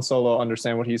Han Solo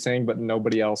understand what he's saying, but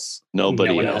nobody else.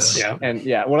 Nobody one else. Yeah. And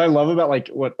yeah, what I love about like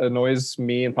what annoys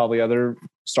me and probably other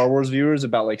Star Wars viewers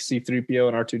about like C-3PO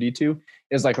and R2-D2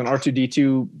 is like when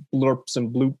R2-D2 blurps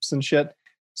and bloops and shit,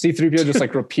 C-3PO just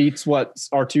like repeats what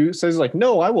R2 says, like,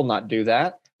 no, I will not do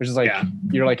that. Which is like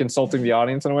you're like insulting the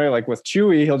audience in a way. Like with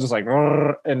Chewie, he'll just like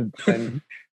and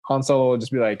Han Solo will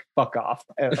just be like, fuck off.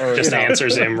 Or, Just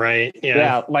answers him, right?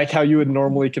 Yeah, like how you would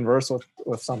normally converse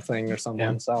with something or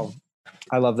someone. Yeah. So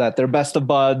I love that. They're best of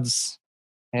buds.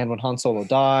 And when Han Solo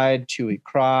died, Chewie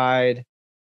cried.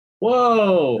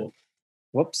 Whoa.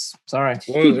 Whoops. Sorry.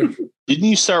 Didn't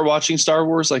you start watching Star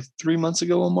Wars like 3 months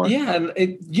ago, Omar? Yeah,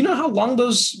 and you know how long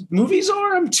those movies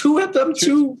are? I'm two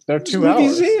They're 2 movies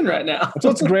hours. in right now. That's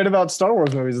what's great about Star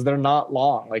Wars movies is they're not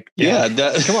long. Like, Yeah.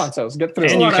 come on, so let's get through.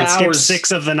 And it. you lot can of skip hours.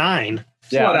 6 of the 9.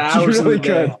 Yeah, lot of hours you in really the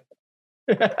day.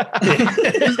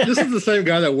 could. This is the same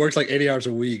guy that works like 80 hours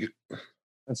a week.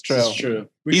 That's true. That's true.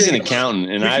 He's an accountant,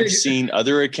 and I've seen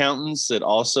other accountants that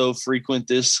also frequent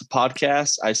this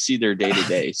podcast. I see their day to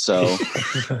day, so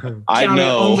I Accountant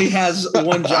know. only has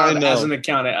one I job know. as an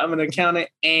accountant. I'm an accountant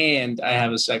and I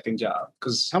have a second job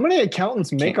because How many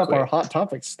accountants make up quit. our Hot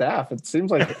Topic staff? It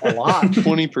seems like a lot.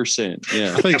 20%.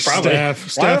 Yeah. I think Probably.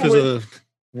 staff is a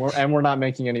We're not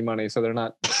making any money, so they're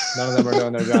not. None of them are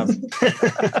doing their job.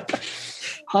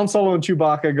 Han Solo and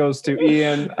Chewbacca goes to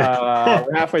Ian. We're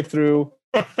halfway through.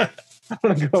 I'm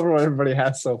gonna go over what everybody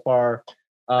has so far.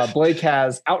 Blake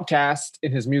has Outcast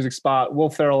in his music spot, Will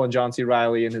Ferrell and John C.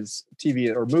 Reilly in his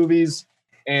TV or movies,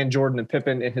 and Jordan and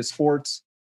Pippin in his sports.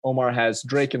 Omar has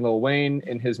Drake and Lil Wayne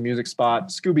in his music spot,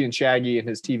 Scooby and Shaggy in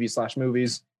his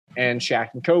TV/movies, and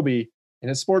Shaq and Kobe in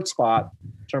his sports spot.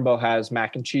 Turnbow has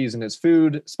Mac and Cheese in his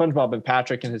food, SpongeBob and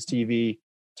Patrick in his TV,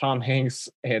 Tom Hanks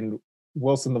and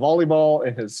Wilson the volleyball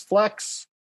in his flex,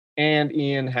 and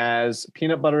Ian has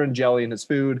Peanut Butter and Jelly in his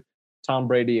food, Tom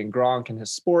Brady and Gronk in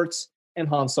his sports, and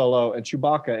Han Solo and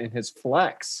Chewbacca in his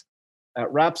flex.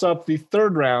 That wraps up the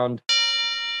third round,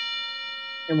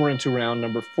 and we're into round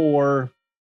number 4.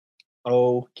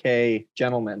 Okay,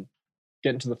 gentlemen,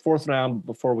 get into the fourth round.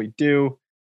 Before we do,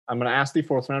 I'm going to ask the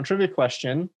fourth round trivia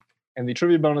question, and the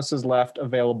trivia bonuses left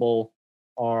available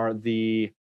are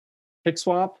the pick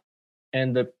swap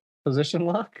and the position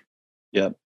lock.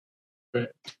 Yep.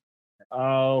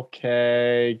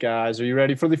 Okay, guys, are you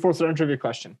ready for the fourth round trivia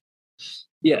question?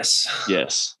 yes.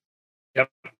 Yes.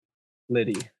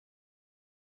 Liddy.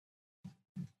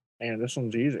 Man, this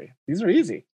one's easy. These are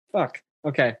easy. Fuck.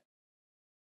 Okay. I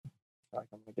feel like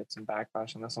I'm gonna get some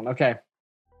backlash on this one. Okay.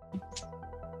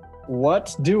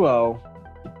 What duo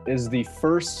is the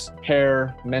first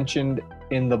pair mentioned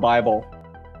in the Bible?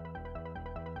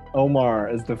 Omar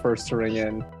is the first to ring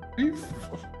in.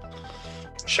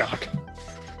 Shock.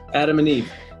 Adam and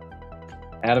Eve.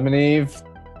 Adam and Eve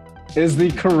is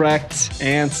the correct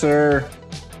answer.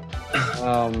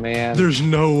 Oh man. There's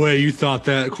no way you thought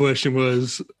that question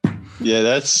was. Yeah,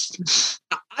 that's.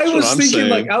 I That's was what I'm thinking,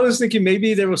 saying. I was thinking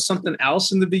maybe there was something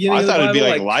else in the beginning. I of the thought it'd be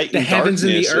Bible, like light the and heavens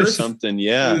and the darkness or earth. something.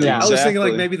 Yeah. Yeah. I was thinking like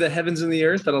exactly. maybe the heavens and the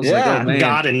earth, but I was Yeah. like, oh man,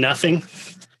 God and nothing.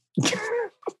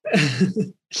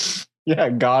 Yeah,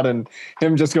 God and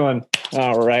him just going,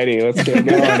 alrighty, let's get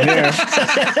going here.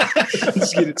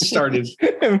 Let's get it started.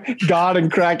 God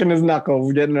and cracking his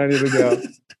knuckles, getting ready to go.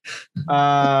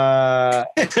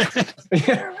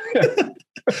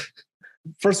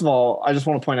 First of all, I just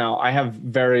want to point out I have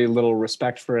very little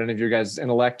respect for any of your guys'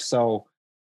 intellect. So,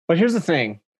 but here's the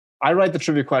thing: I write the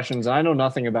trivia questions, and I know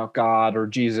nothing about God or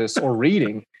Jesus or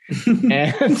reading,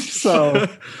 and so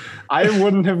I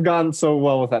wouldn't have gone so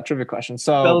well with that trivia question.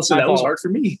 So Well, so my that was fault. hard for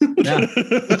me. Yeah.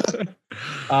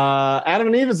 Adam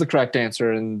and Eve is the correct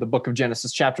answer in the book of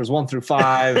Genesis, chapters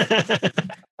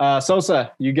 1-5.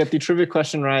 Sosa, you get the trivia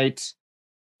question right.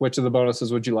 Which of the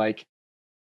bonuses would you like?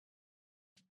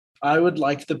 I would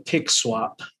like the pick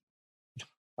swap.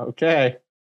 Okay.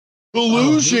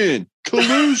 Collusion.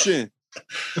 Collusion.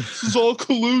 This is all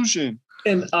collusion.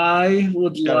 And I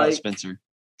would Shout out, like Spencer.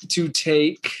 to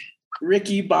take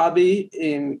Ricky, Bobby,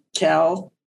 and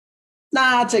Cal.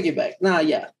 Nah, take it back. Nah,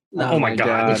 yeah. Nah. Oh my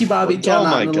God. Ricky, Bobby, Cal, Oh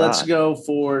my and let's God. go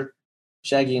for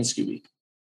Shaggy and Scooby.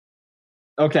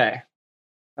 Okay.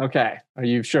 Okay. Are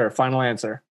you sure? Final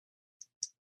answer.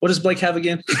 What does Blake have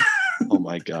again? Oh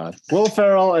my God. Will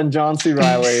Ferrell and John C.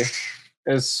 Reilly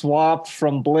is swapped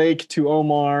from Blake to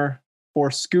Omar for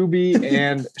Scooby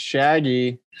and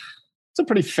Shaggy. It's a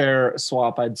pretty fair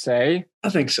swap, I'd say. I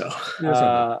think so.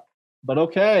 But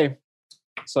okay.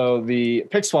 So the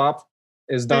pick swap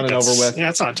is done and over with. Yeah,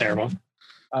 it's not terrible.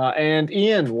 And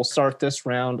Ian, we'll start this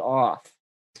round off.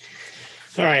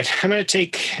 All right. I'm going to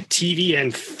take TV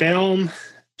and film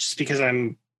just because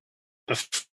I'm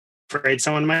afraid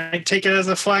someone might take it as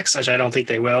a flex, which I don't think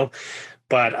they will.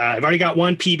 But I've already got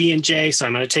one PB and J, so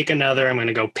I'm going to take another. I'm going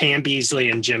to go Pam Beasley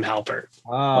and Jim Halpert.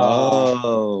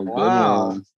 Oh, good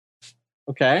one.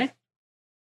 Okay.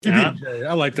 Yeah.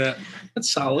 I like that. That's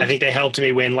solid. I think they helped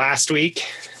me win last week.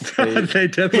 They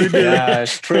definitely did. Yeah,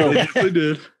 it's true. They definitely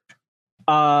did.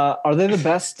 Are they the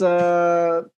best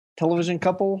television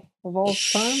couple of all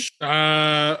time?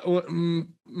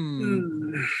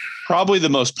 Probably the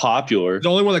most popular. The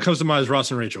only one that comes to mind is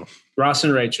Ross and Rachel. Ross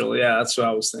and Rachel. Yeah, that's what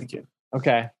I was thinking.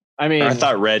 Okay. I mean, I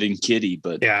thought Red and Kitty,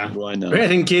 but Yeah. what do I know?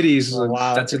 Red and Kitties. Oh,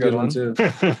 wow, that's a good one too.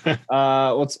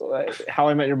 what's How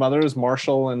I Met Your Mother is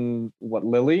Marshall and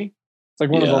Lily. It's like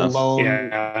one of the lone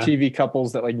TV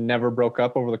couples that like never broke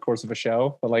up over the course of a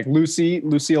show. But like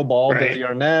Lucille Ball, Right. David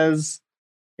Arnaz.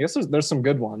 I guess there's some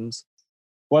good ones.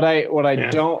 What I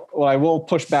will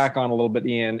push back on a little bit,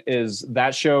 Ian, is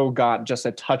that show got just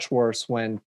a touch worse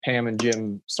when Pam and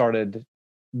Jim started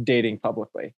dating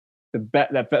publicly.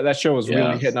 That show was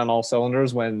really hitting on all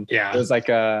cylinders when it was like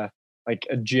a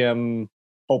Jim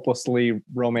hopelessly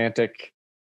romantic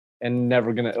and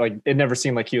never gonna it never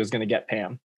seemed like he was gonna get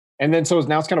Pam. And then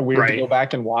now it's kind of weird to go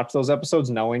back and watch those episodes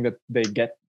knowing that they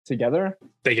get together.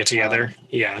 They get together.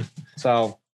 Yeah.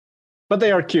 So, but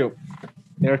they are cute.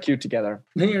 They are cute together.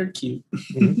 They are cute.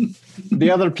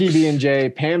 The other PB and J,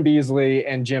 Pam Beasley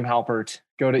and Jim Halpert,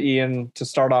 go to Ian to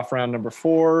start off round number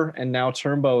 4, and now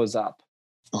Turnbow is up.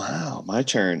 Wow, my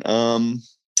turn.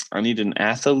 I need an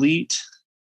athlete.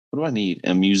 What do I need?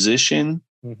 A musician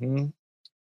and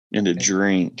a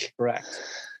drink. Correct.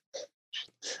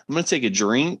 I'm going to take a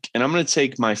drink, and I'm going to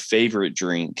take my favorite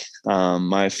drink,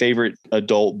 my favorite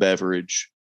adult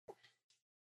beverage.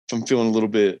 If I'm feeling a little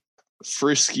bit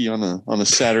frisky on a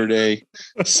Saturday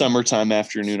summertime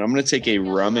afternoon, I'm going to take a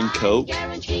rum and Coke.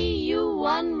 Guarantee you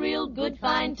one real good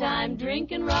fine time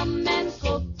drinking rum and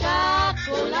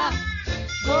Coca-Cola.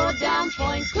 Go down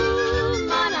Point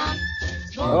Kumana.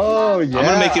 Oh, yeah. I'm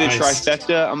going to make it a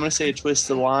trifecta. I'm going to say a twist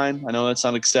of the line. I know that's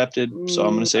not accepted, so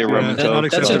I'm going to say a rum and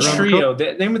Coke. That's a trio.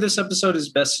 The name of this episode is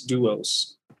Best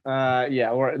Duos. Or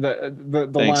the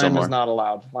lime is not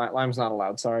allowed. Lime's not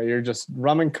allowed. Sorry, you're just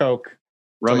rum and Coke.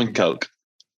 Rum and Coke.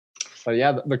 But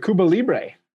yeah, the Cuba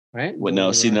Libre, right? Well,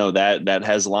 no, that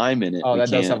has lime in it. Oh, that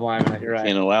does have lime in it. You're right.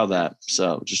 Can't allow that.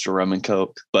 So just a rum and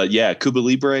Coke. But yeah, Cuba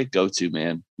Libre, go to,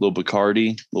 man. Little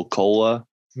Bacardi, little cola.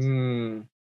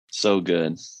 So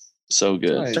good. So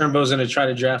good. Nice. Turnbow's going to try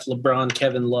to draft LeBron,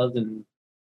 Kevin Love, and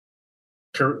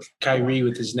Kyrie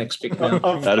with his next pick. That'd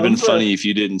have been funny if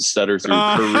you didn't stutter through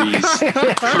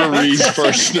Kyrie's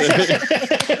first name.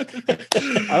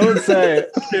 I would say,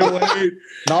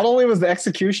 not only was the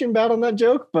execution bad on that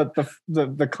joke, but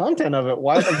the content of it.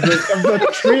 Why of the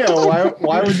trio?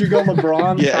 Why would you go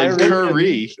LeBron? Yeah, and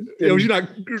Curry. Would you not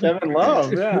Kevin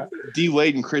Love? Yeah, D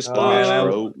Wade and Chris Bosh,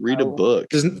 bro. Read a book.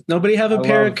 Does nobody have a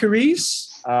pair of Kyries?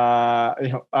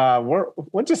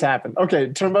 What just happened? Okay,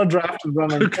 Turbo drafted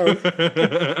rum and Coke.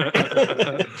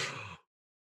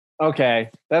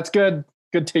 Okay, that's good.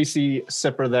 Good tasty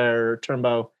sipper there,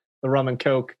 Turbo. The rum and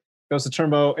Coke goes to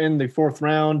Turbo in the 4th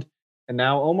round, and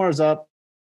now Omar's up.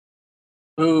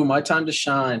 Ooh, my time to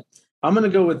shine. I'm gonna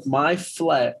go with my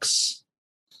flex,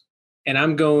 and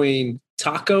I'm going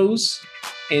tacos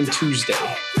and Tuesday.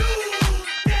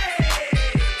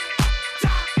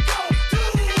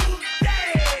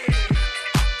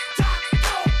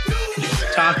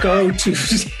 Taco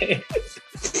Tuesday.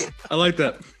 I like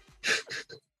that.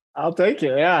 I'll take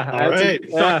it. Yeah. All right.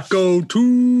 Taco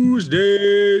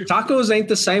Tuesday. Tacos ain't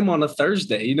the same on a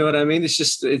Thursday. You know what I mean?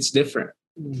 It's different.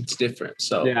 It's different.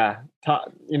 So yeah.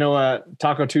 You know what?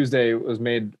 Taco Tuesday was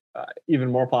made even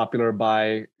more popular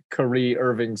by Kyrie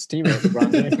Irving's teammate,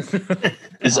 LeBron James.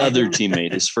 His other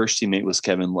teammate, his first teammate was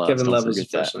Kevin Love. Kevin Don't Love was the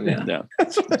forget first one. Yeah.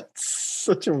 That's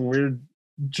such a weird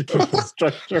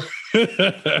structure.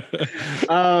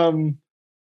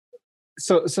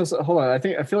 So hold on. I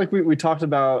feel like we talked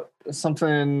about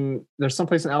something. There's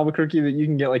someplace in Albuquerque that you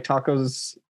can get like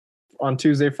tacos on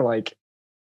Tuesday for like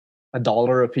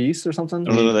 $1 a piece or something.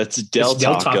 No, that's Del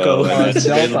Del Taco. Taco. That's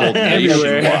available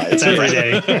nationwide. It's every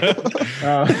day.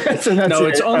 No,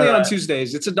 it's only on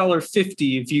Tuesdays. It's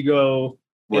 $1.50 if you go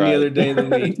any other day of the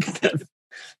week.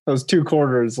 Those 2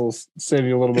 quarters will save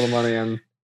you a little bit of money. And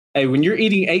hey, when you're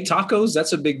eating 8 tacos,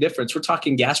 that's a big difference. We're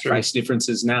talking gas price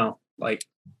differences now. Like,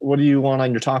 What do you want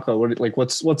on your taco?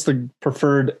 What's the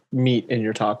preferred meat in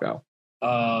your taco?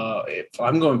 if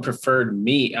I'm going preferred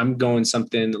meat, I'm going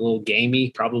something a little gamey.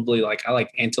 Probably like I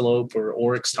like antelope or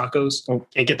oryx tacos.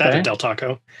 Can't get that at Del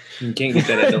Taco. You can't get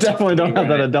that at Del Taco. Definitely don't have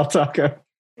that at Del Taco.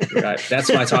 Right.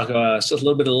 That's my taco. So a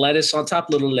little bit of lettuce on top,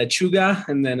 a little lechuga,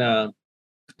 and then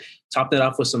top that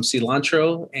off with some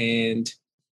cilantro and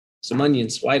some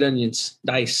onions, white onions,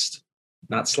 diced,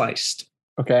 not sliced.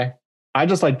 Okay. I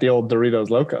just like the old Doritos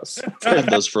Locos. I had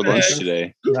those for lunch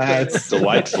today. That's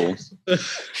Delightful.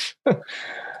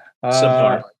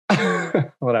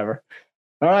 Whatever.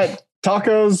 All right.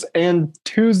 Tacos and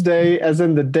Tuesday, as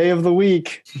in the day of the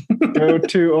week, go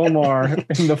to Omar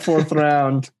in the 4th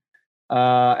round.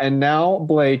 And now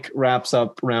Blake wraps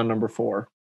up round number 4.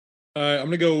 All right, I'm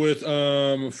gonna go with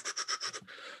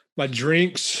my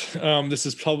drinks. This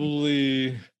is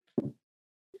probably,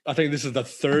 I think this is the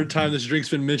 3rd time this drink's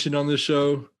been mentioned on this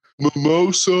show.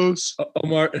 Mimosas.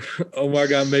 Omar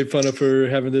got made fun of for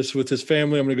having this with his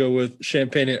family. I'm gonna go with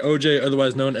champagne and OJ,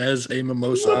 otherwise known as a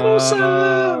mimosa.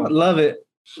 Mimosa. Love it.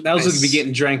 That was Nice. going to be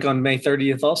getting drank on May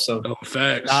 30th also. Oh,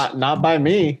 facts. Not by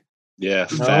me. Yeah,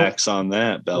 facts on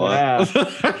that, Bella. Yeah.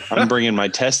 I'm bringing my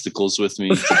testicles with me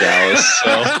to Dallas.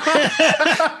 So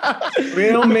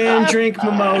Real men drink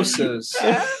mimosas.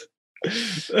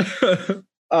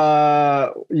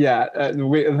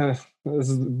 This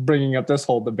is bringing up this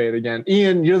whole debate again.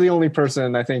 Ian, you're the only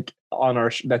person I think on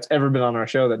our that's ever been on our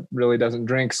show that really doesn't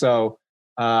drink. So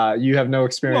you have no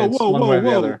experience one way or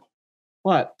the other.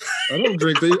 What? I don't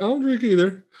drink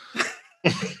either.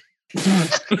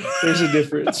 There's a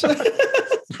difference. I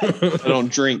don't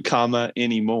drink,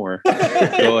 anymore.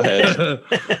 Go ahead.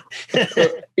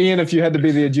 Ian, if you had to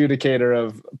be the adjudicator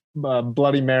of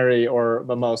Bloody Mary or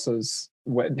mimosas,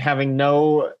 having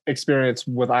no experience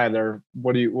with either,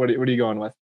 what are you going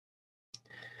with?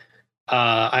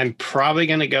 I'm probably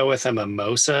going to go with a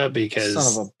mimosa because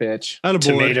Son of a bitch.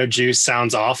 tomato juice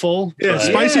sounds awful. Yeah, but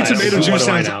spicy I don't- tomato what juice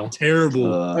do I sounds know?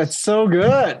 terrible. That's so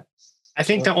good. I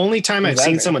think the only time What I've does that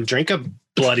seen mean? someone drink a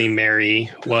Bloody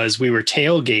Mary was we were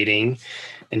tailgating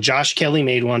and Josh Kelly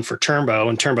made one for Turnbow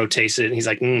and Turnbow tasted it and he's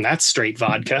like, that's straight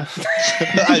vodka.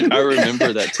 I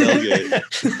remember that tailgate.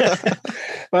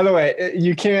 By the way,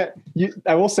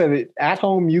 I will say that at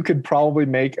home, you could probably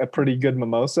make a pretty good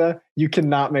mimosa. You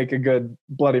cannot make a good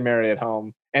Bloody Mary at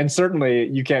home. And certainly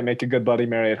you can't make a good Bloody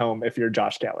Mary at home if you're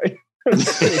Josh Kelly.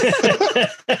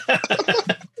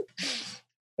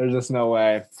 There's just no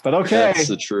way. But okay. That's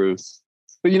the truth.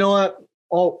 But you know what?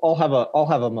 I'll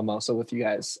have a mimosa with you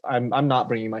guys. I'm not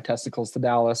bringing my testicles to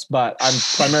Dallas, but I'm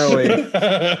primarily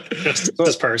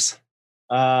Just purse.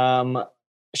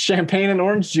 Champagne and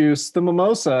orange juice, the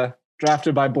mimosa,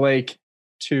 drafted by Blake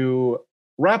to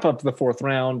wrap up the 4th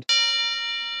round.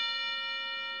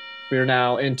 We are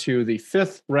now into the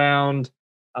 5th round.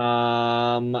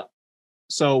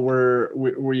 So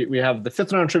we have the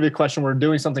 5th round trivia question. We're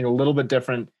doing something a little bit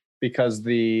different because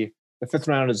the 5th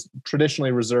round is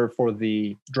traditionally reserved for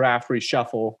the draft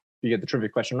reshuffle. You get the trivia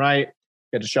question right, you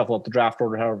get to shuffle up the draft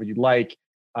order however you'd like.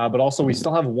 But also we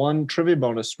still have one trivia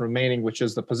bonus remaining, which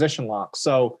is the position lock.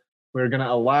 So we're going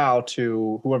to allow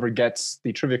to whoever gets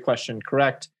the trivia question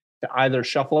correct to either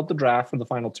shuffle up the draft for the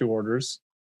final 2 orders,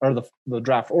 or the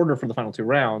draft order for the final 2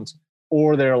 rounds,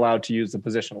 or they're allowed to use the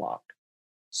position lock.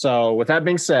 So with that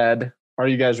being said, are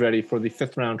you guys ready for the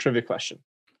 5th round trivia question?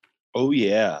 Oh,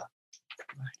 yeah.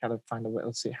 I gotta find a way.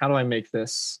 Let's see. How do I make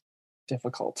this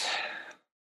difficult?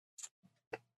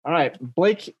 All right.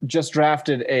 Blake just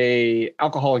drafted a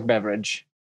alcoholic beverage.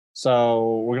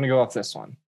 So we're going to go off this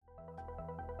one.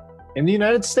 In the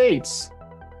United States,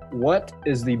 what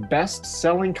is the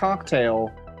best-selling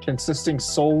cocktail consisting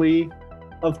solely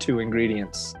of 2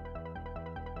 ingredients?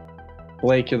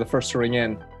 Blake, you're the first to ring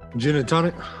in. Gin and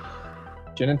tonic.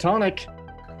 Gin and tonic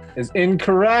is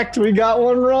incorrect. We got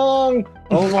one wrong.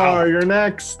 Omar, you're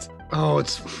next. Oh,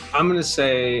 it's. I'm going to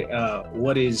say,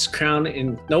 what is Crown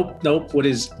and Nope. What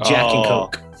is Jack and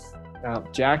Coke? Now,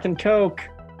 Jack and Coke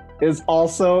is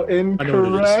also I know what it is.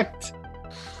 incorrect.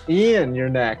 Ian, you're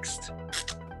next.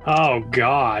 Oh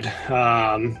God.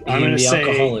 I'm going to the say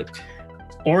alcoholic.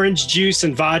 orange juice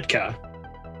and vodka.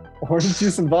 Orange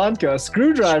juice and vodka.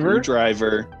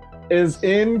 Screwdriver is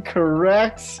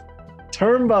incorrect.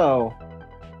 Turnbow.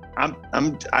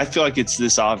 I feel like it's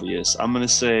this obvious. I'm gonna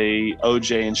say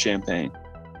OJ and champagne.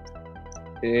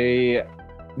 A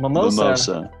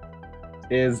mimosa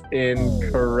is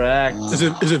incorrect. Is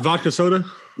it vodka soda?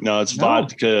 No, it's No.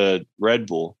 vodka Red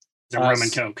Bull. The rum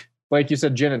and Coke. Like you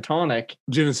said, gin and tonic.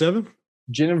 Gin and 7?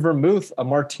 Gin and vermouth, a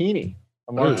martini.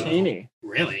 A martini.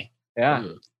 Really? Yeah.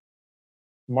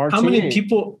 Martini.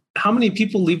 How many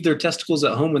people leave their testicles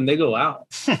at home when they go out?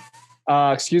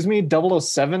 Excuse me,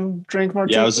 007 drink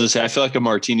martini? Yeah, I was going to say, I feel like a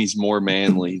martini's more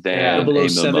manly than a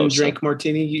 007 mimosa. drink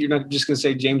martini. You're not just going to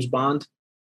say James Bond?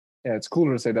 Yeah, it's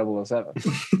cooler to say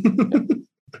 007.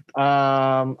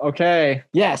 Okay.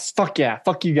 Yes, fuck yeah.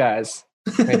 Fuck you guys.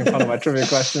 Making fun of my trivia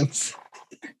questions.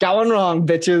 Got one wrong,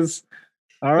 bitches.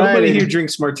 All right. Nobody here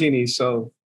drinks martinis,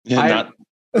 so. Yeah, not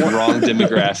wrong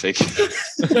demographic.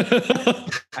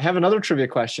 I have another trivia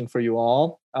question for you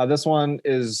all. This one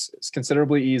is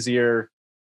considerably easier.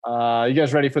 You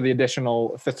guys ready for the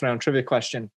additional 5th round trivia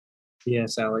question?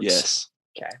 Yes, Alex. Yes.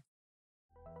 Okay.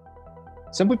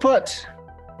 Simply put,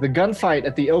 the gunfight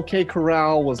at the OK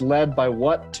Corral was led by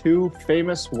what 2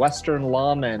 famous Western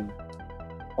lawmen?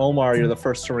 Omar, you're the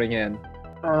first to ring in.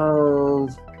 Oh,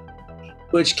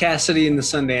 Butch Cassidy and the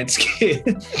Sundance Kid.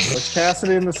 Butch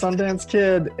Cassidy and the Sundance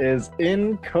Kid is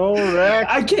incorrect.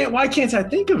 Why can't I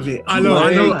think of it? I know.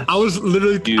 I was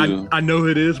literally. You. I know who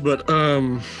it is, but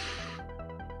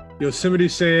Yosemite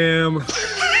Sam.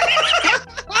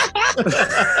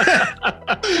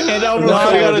 And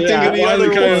I gotta think of the Wile E.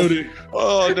 other Coyote. one.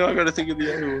 Oh no, I gotta think of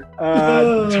the other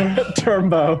one.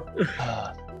 Turbo.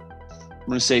 I'm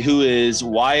gonna say who is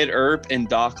Wyatt Earp and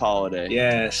Doc Holliday.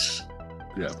 Yes.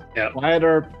 Yeah. Wyatt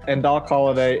Earp and Doc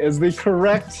Holliday is the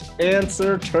correct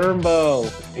answer, Turbo.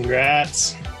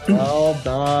 Congrats. Well I'm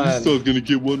done. still gonna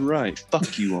get one right.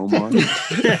 Fuck you, Omar.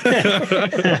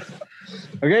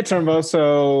 Okay, Turbo.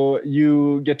 So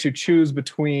you get to choose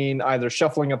between either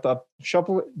shuffling up my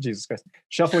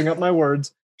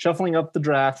words, shuffling up the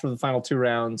draft for the final 2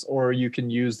 rounds, or you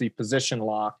can use the position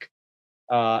lock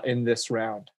in this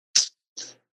round.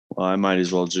 Well, I might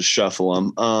as well just shuffle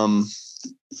them.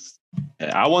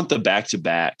 I want the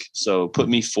back-to-back, so put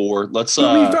me 4. Let's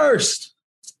Put me first.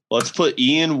 Let's put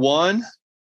Ian 1.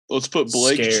 Let's put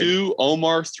Blake Scared. 2,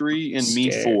 Omar 3, and me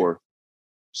Scared. 4.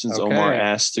 Since Okay. Omar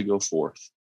asked to go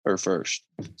first.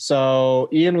 So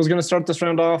Ian was going to start this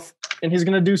round off, and he's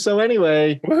going to do so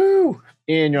anyway. Woo!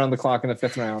 Ian, you're on the clock in the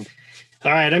 5th round.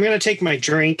 All right, I'm going to take my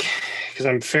drink because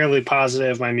I'm fairly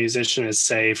positive my musician is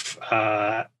safe.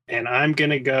 And I'm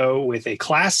going to go with a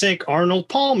classic Arnold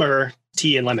Palmer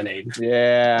tea and lemonade.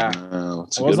 Yeah,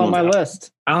 It's a it was good on one. my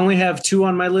list. I only have 2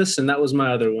 on my list, and that was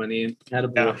my other one, Ian. Had a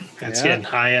boy. Yeah, that's Yeah. good.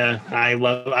 I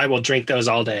will drink those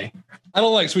all day. I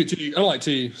don't like sweet tea. I don't like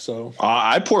tea, so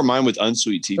I pour mine with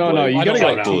unsweet tea. No, Blake. you I gotta don't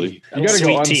go. like Fully. tea. You gotta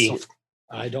Sweet go tea.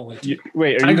 I don't like tea.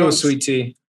 Wait, are I you go going sweet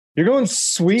tea. You're going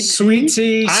sweet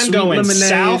Tea, I'm sweet going lemonade.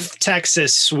 South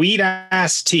Texas sweet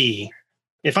ass tea.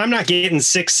 If I'm not getting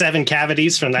 6-7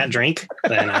 cavities from that drink,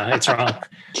 then it's wrong.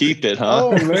 Keep it, huh?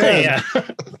 Oh man,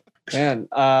 Yeah. man.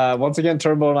 Once again,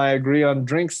 Turbo and I agree on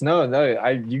drinks. No,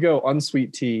 you go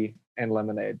unsweet tea and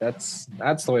lemonade. That's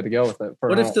the way to go with it. for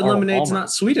What if the Arnold lemonade's Palmer. not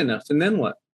sweet enough? And then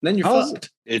what? Then you're How's- fucked.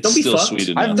 It's Don't be still fucked. sweet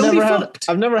I've enough. Don't be never had. fucked.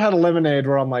 I've never had a lemonade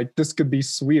where I'm like, this could be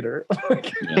sweeter.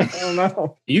 Like, Yeah. I don't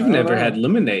know. You've I don't never know. had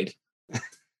lemonade.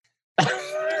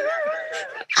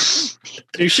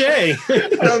 Touche. I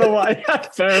don't know why.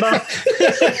 Fair enough.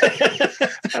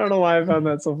 I don't know why I found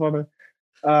that so funny.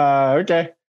 Okay.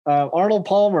 Arnold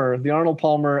Palmer. The Arnold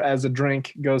Palmer as a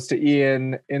drink goes to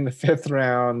Ian in the 5th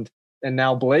round, and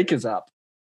now Blake is up.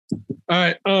 All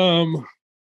right. I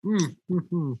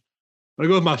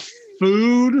go with my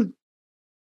food.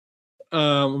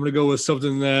 I'm gonna go with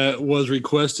something that was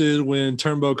requested when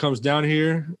Turnbow comes down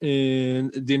here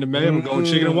in the end of May. I'm going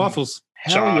chicken and waffles.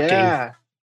 Hell Shocking. yeah.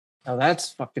 Oh,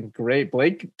 that's fucking great.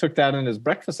 Blake took that in his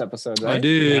breakfast episode, right? I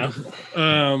did.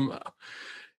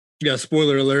 Yeah.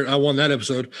 Spoiler alert. I won that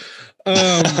episode.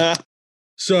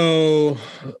 So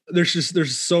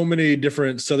there's so many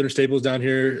different Southern staples down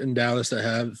here in Dallas that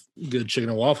have good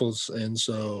chicken and waffles, and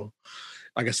so,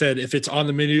 like I said, if it's on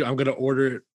the menu, I'm gonna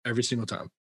order it every single time.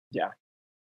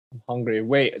 I'm hungry.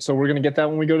 Wait, so we're gonna get that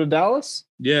when we go to Dallas?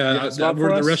 You have Yeah, a spot for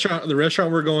the us?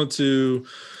 restaurant we're going to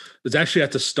is actually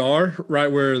at the Star,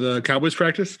 right where the Cowboys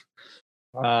practice.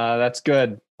 That's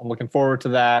good. I'm looking forward to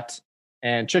that.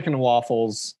 And chicken and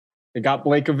waffles. It got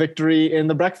Blake a victory in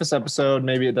the breakfast episode.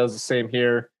 Maybe it does the same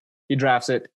here. He drafts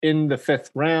it in the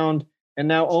 5th round, and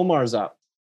now Omar's up.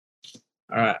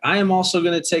 All right. I am also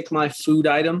going to take my food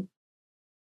item.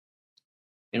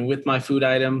 And with my food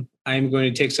item, I am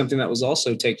going to take something that was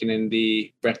also taken in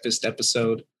the breakfast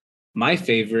episode. My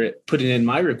favorite, put it in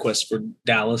my request for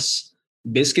Dallas,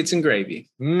 biscuits and gravy.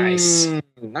 Nice.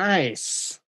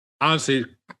 Nice. Honestly,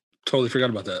 totally forgot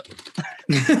about that.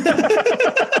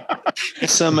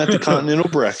 Some at the Continental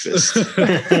Breakfast.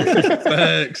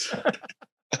 Thanks.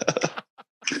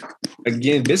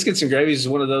 Again, biscuits and gravy is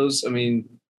one of those. I mean,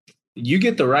 You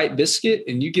get the right biscuit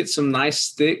and you get some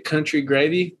nice thick country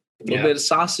gravy, a little bit of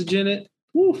sausage in it.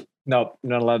 Woo. Nope,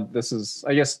 not allowed. This is,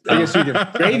 I guess you can.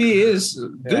 Gravy is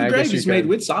good. I guess Gravy you is made could.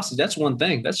 with sausage. That's one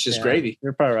thing. That's just gravy.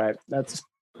 You're probably right.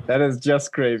 That is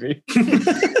just gravy.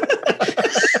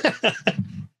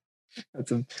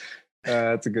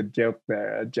 That's a good joke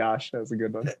there, Josh. That's a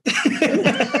good one.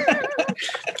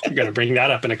 You're going to bring that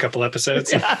up in a couple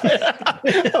episodes.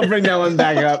 I'll bring that one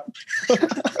back up.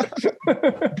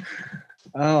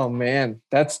 Oh man,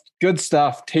 that's good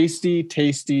stuff.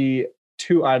 Tasty.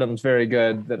 2 items, very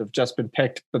good, that have just been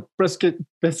picked. But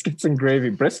biscuits and gravy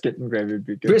would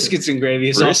be good. Briskets and gravy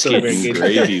is also very good.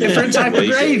 Gravy. Different type of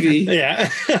gravy.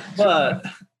 Yeah. But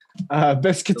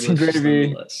Biscuits and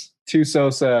gravy. 2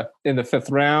 Sosa in the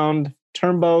 5th round.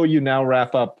 Turnbow, you now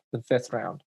wrap up the 5th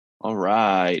round. All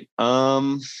right.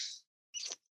 I'm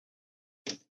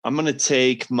gonna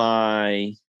take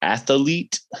my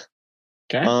athlete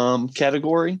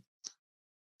category.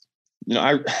 You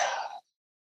know,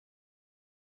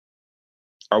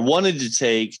 I wanted to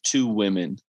take 2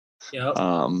 women. Yep.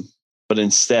 But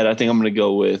instead, I think I'm going to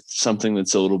go with something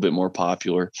that's a little bit more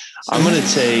popular. I'm going to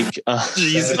take.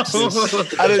 Jesus.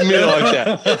 I didn't mean it like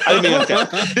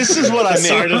that. This is what I meant.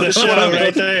 Start of the show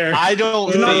right there. I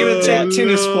don't. You're not going to take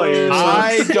tennis players.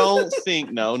 I don't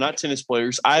think not tennis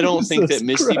players. I don't think that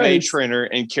Misty May Trenner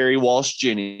and Carrie Walsh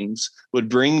Jennings would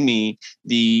bring me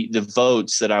the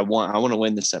votes that I want. I want to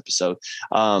win this episode.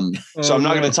 So I'm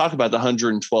not going to talk about the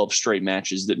 112 straight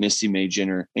matches that Misty May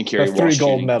Jenner and Carrie Walsh 3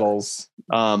 gold Jennings. medals.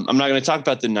 I'm not going to talk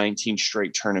about the 19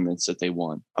 straight tournaments that they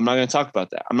won. I'm not going to talk about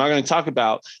that. I'm not going to talk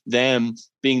about them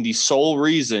being the sole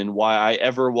reason why I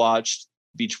ever watched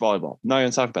beach volleyball. I'm not going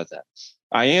to talk about that.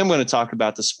 I am going to talk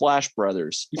about the Splash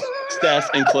Brothers, Steph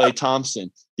and Klay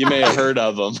Thompson. You may have heard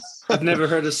of them. I've never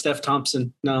heard of Steph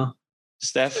Thompson. No.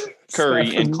 Steph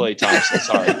Curry and Klay Thompson.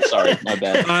 Sorry, my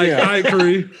bad. Hi,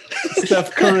 Curry.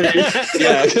 Steph Curry.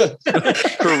 Yeah,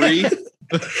 Curry.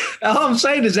 All I'm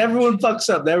saying is everyone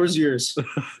fucks up. That was yours.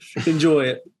 Enjoy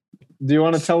it. Do you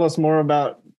want to tell us more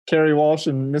about Carrie Walsh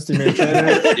and Misty May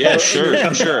Trenner? Yeah, sure.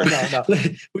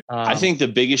 No. I think the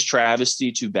biggest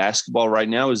travesty to basketball right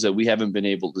now is that we haven't been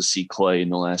able to see Klay in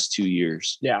the last 2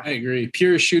 years. Yeah, I agree.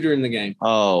 Purest shooter in the game.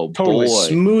 Oh, Totally. boy.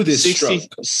 Smoothest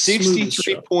 63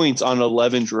 stroke. points on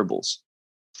 11 dribbles.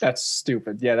 that's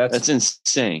stupid. Yeah, that's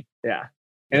insane. yeah.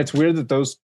 And it's weird that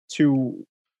those 2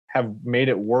 have made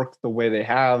it work the way they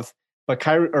have. But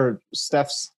Steph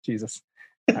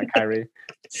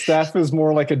is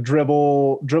more like a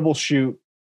dribble shoot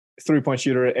 3-point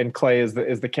shooter, and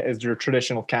Klay is your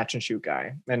traditional catch and shoot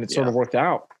guy, and it sort of worked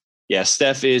out. Yeah,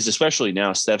 Steph is, especially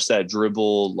now, Steph's that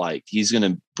dribble, like he's going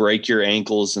to break your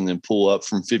ankles and then pull up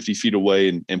from 50 feet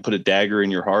away and put a dagger in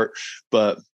your heart.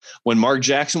 But when Mark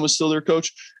Jackson was still their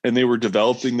coach and they were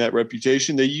developing that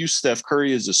reputation, they used Steph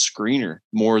Curry as a screener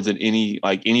more than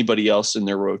anybody else in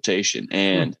their rotation.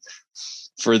 And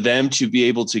for them to be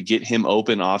able to get him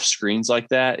open off screens like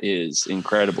that is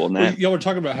incredible. And y'all were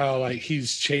talking about how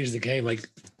he's changed the game. Like,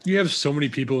 you have so many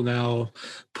people now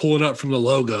pulling up from the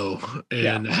logo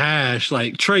and hash.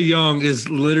 Like, Trae Young is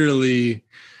literally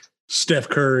Steph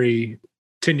Curry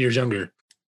 10 years younger.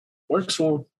 Works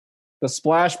for him. The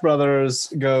Splash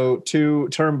Brothers go to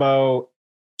Turnbow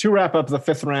to wrap up the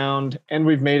 5th round, and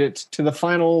we've made it to the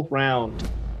final round.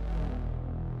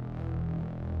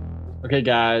 Okay,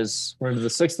 guys, we're into the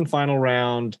 6th and final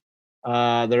round.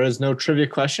 There is no trivia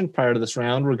question prior to this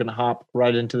round. We're going to hop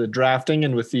right into the drafting,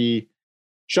 and with the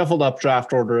shuffled up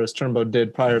draft order as Turnbow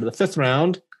did prior to the 5th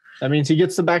round, that means he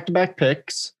gets the back-to-back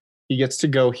picks. He gets to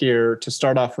go here to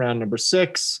start off round number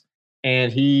 6,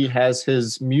 and he has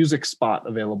his music spot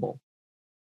available.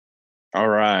 All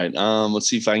right. Let's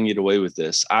see if I can get away with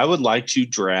this. I would like to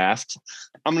draft.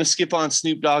 I'm going to skip on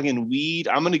Snoop Dogg and weed.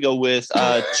 I'm going to go with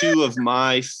 2 of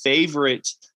my favorite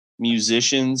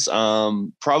musicians.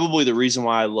 Probably the reason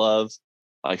why I love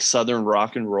like Southern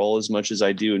rock and roll as much as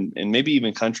I do, and maybe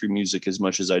even country music as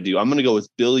much as I do. I'm going to go with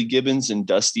Billy Gibbons and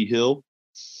Dusty Hill,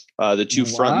 the 2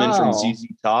 frontmen from ZZ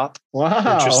Top.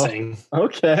 Wow. Interesting.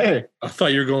 Okay. I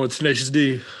thought you were going with Tenacious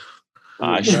D.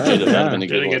 I should have. That would have been a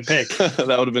good one. pick. That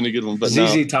would have been a good one. But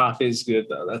ZZ Top is good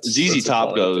though. That's ZZ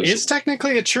Top goes. It's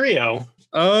technically a trio.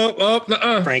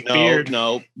 Frank No, Beard.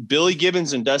 no. Billy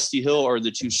Gibbons and Dusty Hill are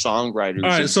the two songwriters. All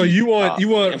right, of so ZZ you want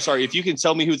Top. I'm sorry. If you can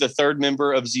tell me who the third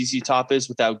member of ZZ Top is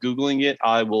without Googling it,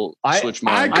 I will switch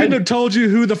I mine. couldn't have told you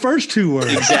who the first two were.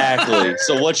 Exactly.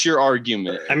 So what's your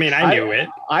argument? I mean, I knew it.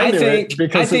 I knew think- it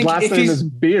because I his think last if name he's- is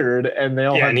Beard, and they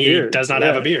all Yeah, have and he beards. does not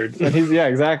have a beard. And yeah,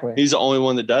 exactly. He's the only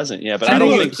one that doesn't. Yeah, but I I don't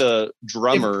think think the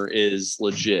drummer is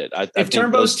legit. I If think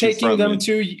Turnbow's those two taking them frontmen-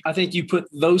 two, I think you put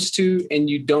those two and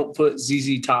you don't put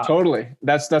ZZ Top. Totally.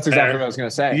 That's exactly Fair. what I was going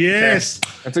to say. Yes.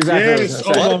 That's exactly what I was Yes.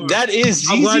 going to say. Oh, What? That is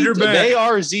I'm glad you're ZZ. back. They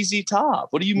are ZZ Top.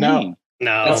 What do you No. mean?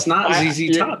 No, That's not I- ZZ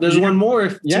you- Top. There's you- one more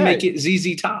yeah. to make it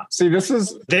ZZ Top. See, this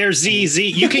is there's ZZ.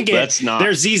 You can get That's not.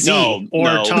 there's ZZ No, or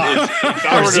no. Top. If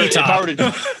I Or were to- if I Z-Top. were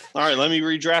to- all right, let me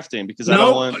redraft him because I No,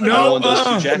 don't want those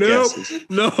two jackasses.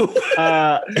 no.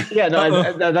 yeah,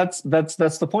 no, that's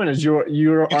the point. Is you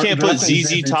You can't put drafting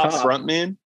ZZ Top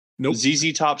frontmen. Nope.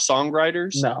 ZZ Top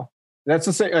songwriters. No, that's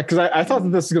the same. Because I thought that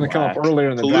this was going to come up earlier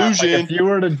in the draft. Like, Collusion. if you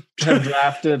were to have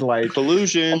drafted like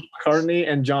Collusion. McCartney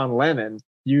and John Lennon,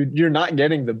 you're not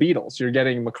getting the Beatles. You're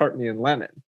getting McCartney and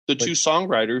Lennon. The two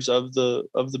songwriters of the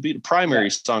Beatles, primary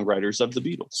songwriters of the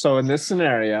Beatles. So in this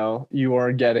scenario, you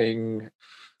are getting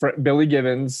Billy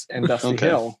Gibbons and Dusty Okay.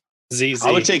 Hill. ZZ.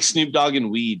 I would take Snoop Dogg and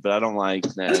Weed, but I don't like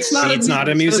that. He's not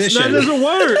a musician. That doesn't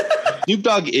work. Snoop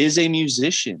Dogg is a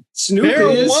musician. Snoop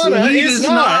Marijuana Weed is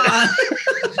not.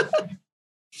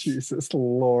 Jesus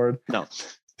Lord. No.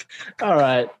 All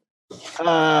right.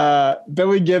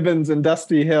 Billy Gibbons and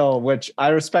Dusty Hill, which I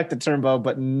respect at Turnbow,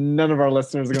 but none of our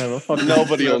listeners are gonna have a fucking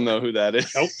Nobody clue. will know who that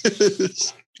is. Nope.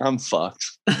 I'm fucked.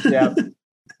 Yeah.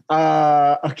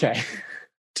 Okay.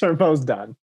 Turnbow's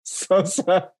done. So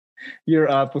you're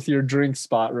up with your drink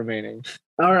spot remaining.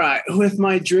 All right. With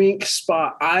my drink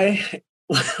spot, I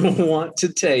want to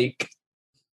take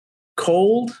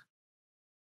cold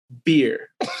beer.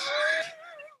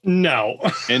 No.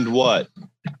 And what?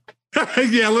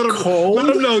 Yeah, let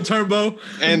him know, Turbo.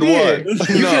 And Beer.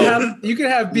 what? You can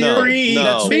have beer. Free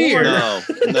no, beer.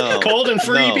 no. Cold and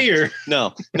free No. beer.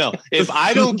 No. If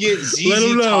I don't get Let ZZ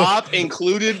 'em know. Top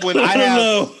included when I Let him have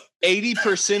know.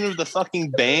 80% of the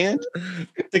fucking band.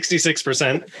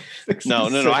 66%. No.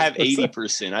 I have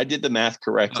 80%. I did the math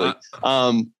correctly.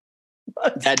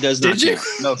 That does not Did you?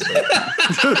 count. No,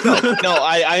 sir. no,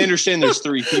 I understand there's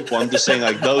three people. I'm just saying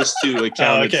like those two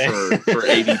accounted okay. for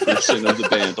 80% of the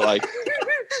band. Like,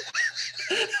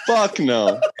 fuck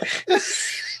no.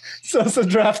 Sosa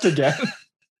draft again.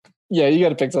 Yeah, you got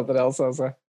to pick something else,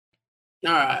 Sosa.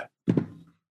 All right.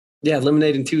 Yeah,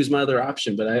 lemonade and 2 is my other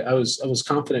option, but I was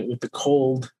confident with the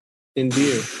cold in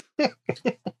beer.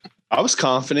 I was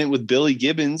confident with Billy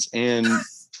Gibbons and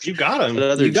You got him. the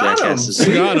other You got 'em. jackasses.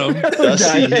 You got him.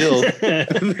 Dusty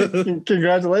Hill.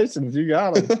 Congratulations, you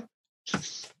got him.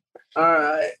 All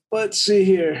right, let's see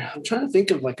here. I'm trying to think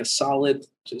of like a solid,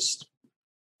 just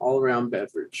all around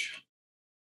beverage.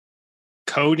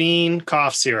 Codeine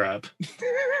cough syrup.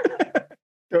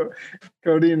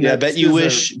 Cody and Yeah, Ned bet you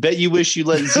Scissor. wish you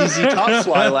let ZZ Top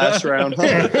fly last round.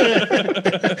 Huh?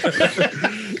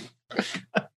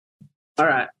 All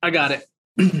right, I got it.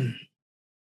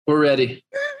 We're ready.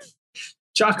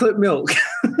 Chocolate milk.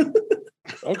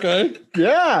 Okay.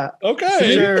 Yeah.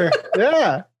 Okay. Sure.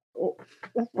 Yeah. Oh,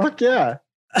 fuck yeah.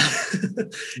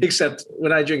 Except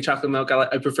when I drink chocolate milk,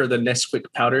 I prefer the Nesquik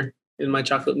powder in my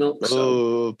chocolate milk. So.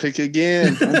 Oh, pick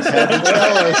again.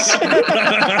 Jealous.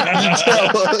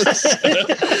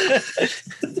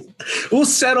 We'll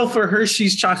settle for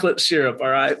Hershey's chocolate syrup, all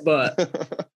right? But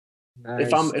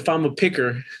Nice. if I'm a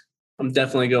picker, I'm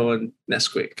definitely going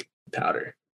Nesquik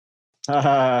powder.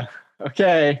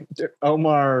 Okay.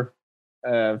 Omar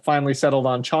finally settled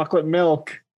on chocolate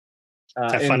milk.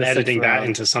 Have in fun the sixth editing that round.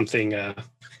 into something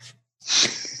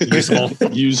usable.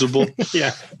 Usable.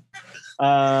 Yeah.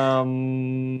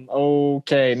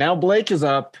 Okay. Now Blake is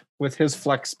up with his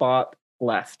flex spot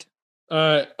left. All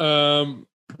right. I'm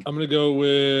gonna go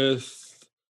with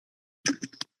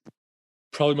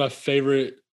probably my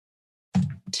favorite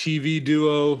TV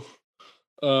duo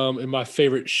and my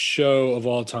favorite show of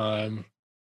all time.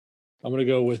 I'm gonna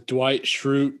go with Dwight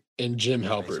Schrute and Jim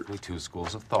Halpert. Basically two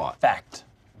schools of thought. Fact.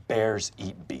 Bears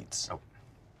eat beets. Oh.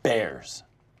 Bears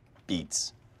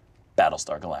beats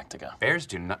Battlestar Galactica. Bears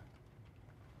do not.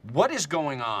 What is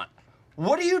going on?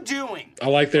 What are you doing? I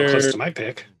like their Close to my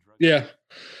pick. Yeah.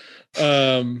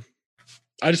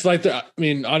 I just like I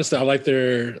mean, honestly, I like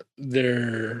their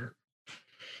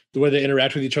the way they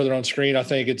interact with each other on screen. I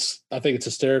think it's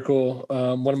hysterical.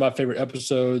 One of my favorite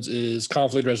episodes is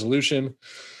Conflict Resolution.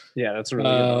 Yeah, that's a really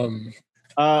good one.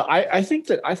 I think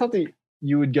that I thought that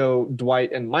you would go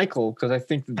Dwight and Michael because I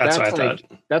think That's what I thought.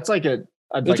 that's like a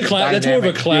That's more of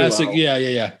a classic. duo.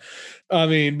 Yeah. I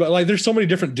mean, but like, there's so many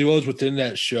different duos within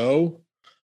that show.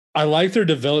 I like their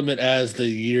development as the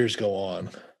years go on.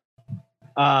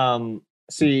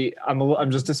 See, I'm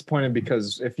just disappointed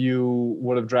because if you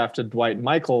would have drafted Dwight and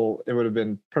Michael, it would have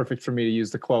been perfect for me to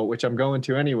use the quote, which I'm going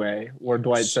to anyway, where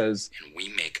Dwight says, "And we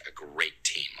make a great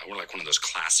team. We're like one of those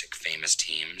classic, famous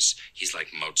teams. He's like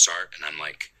Mozart, and I'm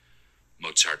like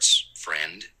Mozart's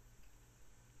friend.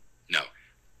 No,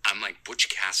 I'm like Butch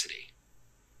Cassidy,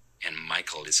 and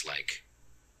Michael is like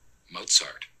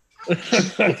Mozart."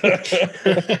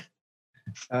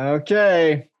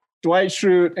 Okay. Dwight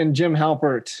Schrute and Jim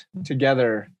Halpert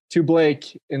together to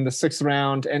Blake in the 6th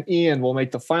round, and Ian will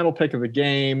make the final pick of the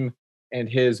game, and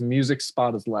his music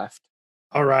spot is left.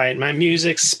 All right, my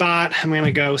music spot, I'm going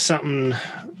to go something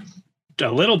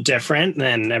a little different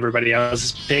than everybody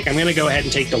else's pick. I'm going to go ahead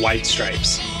and take the White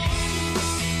Stripes.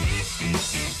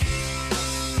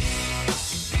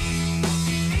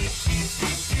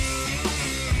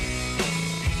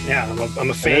 Yeah, I'm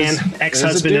a fan.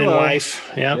 Ex-husband and wife.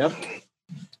 Yep.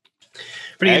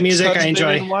 Pretty good music. I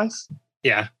enjoy. And wife?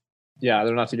 Yeah. Yeah,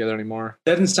 they're not together anymore.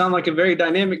 Doesn't sound like a very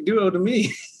dynamic duo to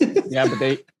me. Yeah, but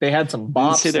they had some He bops.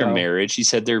 didn't say their though. marriage. He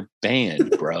said their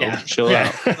band, bro. Yeah. Chill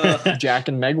out. Jack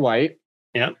and Meg White.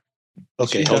 Yep.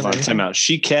 Okay, hold on. Time out.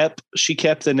 She kept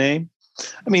the name.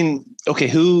 I mean, okay,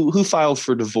 who filed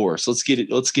for divorce? Let's get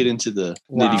into the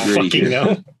nitty gritty Fucking here.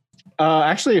 no.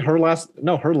 Actually, her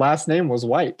last name was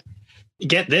White.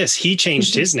 Get this. He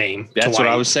changed his name. That's to what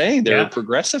I White. was saying. They're Yeah. a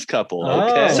progressive couple. Oh.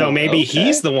 Okay. So maybe okay.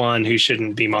 he's the one who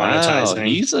shouldn't be Wow, monetizing.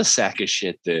 he's a sack of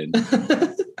shit then.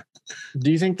 Do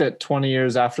you think that 20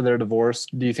 years after their divorce,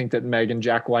 do you think that Meg and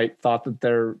Jack White thought that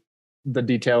the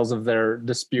details of their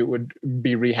dispute would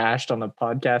be rehashed on a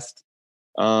podcast?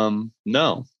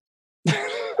 No.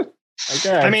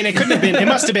 Okay. I mean, it couldn't have been. It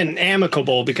must have been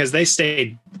amicable because they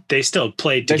still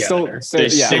played They together. still-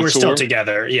 They were still tour?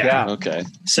 together. Yeah. Yeah. Okay.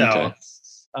 So Okay.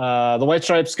 The White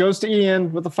Stripes goes to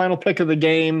Ian with the final pick of the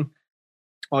game.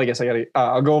 Well, I guess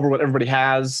I'll go over what everybody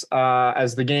has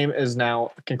as the game is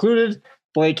now concluded.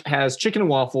 Blake has chicken and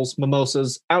waffles,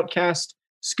 mimosas, Outcast,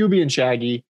 Scooby and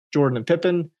Shaggy, Jordan and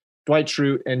Pippin, Dwight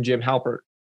Schrute, and Jim Halpert.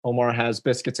 Omar has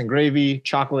biscuits and gravy,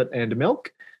 chocolate and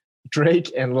milk, Drake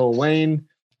and Lil Wayne,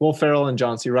 Will Ferrell and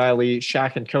John C. Reilly,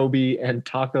 Shaq and Kobe, and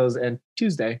tacos and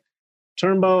Tuesday.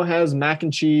 Turnbow has mac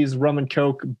and cheese, rum and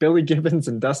coke, Billy Gibbons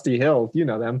and Dusty Hill. You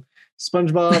know them.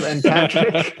 SpongeBob and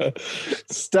Patrick,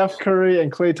 Steph Curry and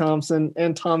Klay Thompson,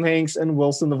 and Tom Hanks and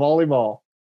Wilson the volleyball.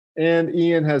 And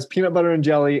Ian has peanut butter and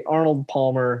jelly, Arnold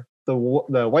Palmer, the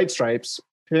White Stripes,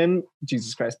 Pam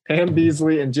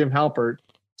Beasley and Jim Halpert,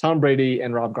 Tom Brady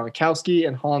and Rob Gronkowski,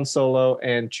 and Han Solo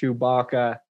and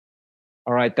Chewbacca.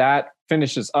 All right, that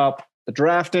finishes up the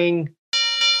drafting.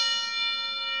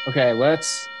 Okay,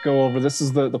 let's go over. This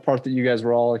is the part that you guys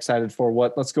were all excited for.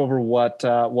 Let's go over what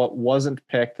wasn't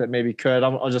picked that maybe could.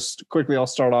 I'll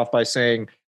start off by saying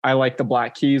I like the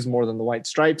Black Keys more than the White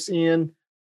Stripes, Ian,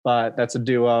 but that's a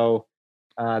duo.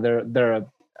 They're a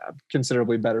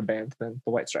considerably better band than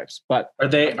the White Stripes. But Are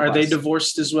they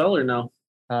divorced as well or no?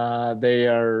 they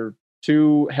are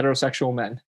two heterosexual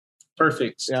men.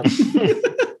 Perfect. Yeah.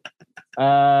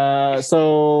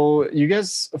 So you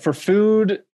guys for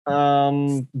food,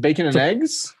 bacon and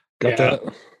eggs. Got that.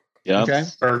 Yeah. Okay.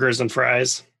 burgers and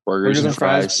fries. Burgers and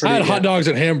fries. I had Pretty hot good. dogs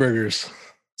and hamburgers.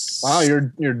 Wow,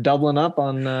 you're doubling up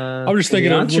on. I'm just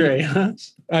thinking of Entree.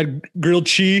 I had grilled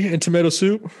cheese and tomato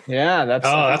soup. Yeah, that's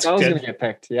that's I was good. gonna get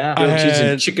picked. Yeah. I Cheese and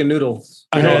had- chicken noodle.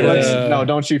 I had, No,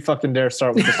 don't you fucking dare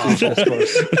start with the food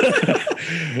discourse.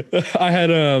 I had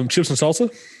chips and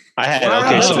salsa. I had Wow, okay,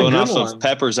 that's so a going good off one. of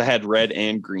peppers, I had red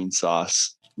and green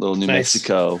sauce. Little New Nice.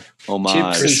 Mexico homage. Chips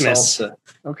and Christmas. salsa.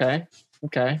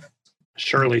 Okay.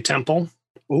 Shirley Temple.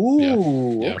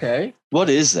 Ooh, Yeah. okay. What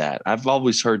is that? I've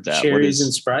always heard that. What Cherries is?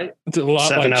 and Sprite. It's a lot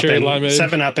Seven like Up cherry and limeade.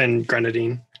 7-Up and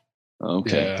Grenadine.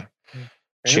 Okay, Yeah.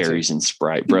 cherries and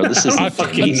Sprite, bro. This is I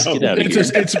fucking let's know. get out of It's,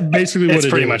 here. it's basically what It's it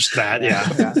pretty is. much that. Yeah.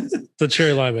 It's a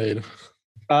cherry limeade.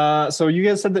 So you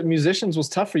guys said that musicians was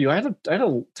tough for you. I had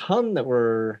a ton that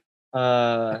were.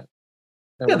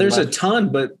 Yeah, there's a ton,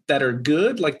 but that are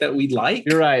good, like that we like.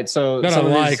 You're right. So That I some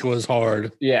of these- like was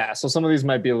hard. Yeah, so some of these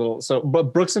might be a little. So,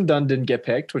 but Brooks and Dunn didn't get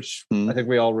picked, which I think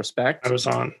we all respect. I was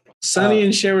on. Sonny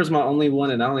and Cher was my only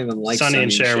one, and I don't even like Sonny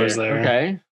and Cher was there.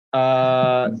 Okay.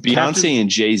 Beyonce and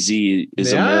Jay-Z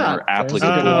is a Yeah, more there's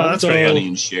applicable a good one. one. That's for right. Sonny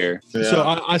and Cher.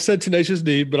 So I said Tenacious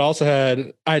D, but I also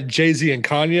had Jay-Z and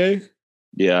Kanye.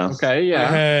 Yeah. Okay, I yeah.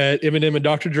 had Eminem and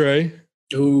Dr. Dre.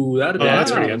 Ooh, that'd be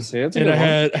that's pretty good. See, that's a And good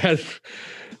I one. had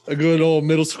a good old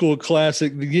middle school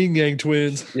classic, the Yin Yang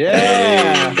Twins.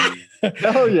 Yeah.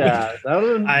 Oh yeah, that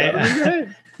would be great.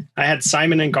 I had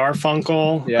Simon and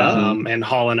Garfunkel, and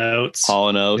Hall and Oates. Hall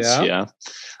and Oates, yeah.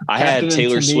 I Captain had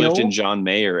Taylor and Swift Tennille. and John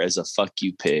Mayer as a fuck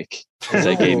you pick. Because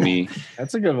that gave me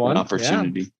that's a good one. an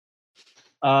opportunity.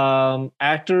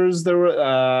 Actors, there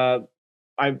were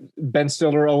Ben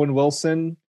Stiller, Owen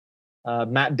Wilson,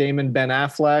 Matt Damon, Ben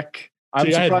Affleck.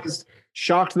 I'm surprised,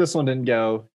 shocked this one didn't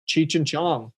go. Cheech and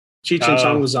Chong. Cheech and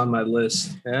Chong was on my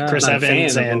list. Yeah. Chris Not a fan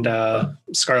Evans of and them.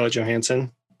 Scarlett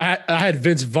Johansson. I had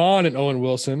Vince Vaughn and Owen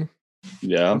Wilson.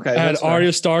 Yeah. Okay. I had that's fair.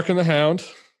 Arya Stark and the Hound.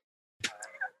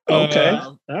 Okay.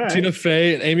 All right. Tina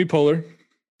Fey and Amy Poehler.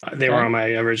 They were on my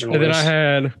original And then list. I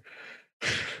had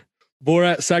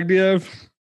Borat Sagdiyev.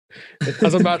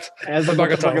 As about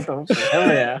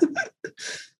Hell yeah.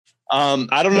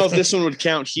 I don't know if this one would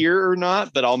count here or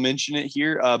not, but I'll mention it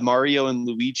here. Mario and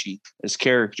Luigi as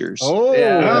characters. Oh,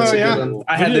 that's a yeah. good one.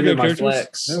 I had them in my Characters.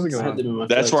 flex. That was a good I had one. them in my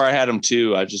That's flex. where I had them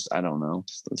too. I don't know.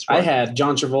 That's why. I had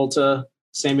John Travolta,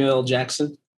 Samuel L.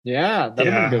 Jackson. Yeah, that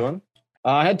would be a good one.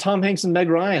 I had Tom Hanks and Meg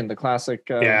Ryan, the classic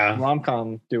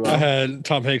rom-com duo. I had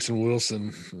Tom Hanks and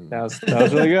Wilson. That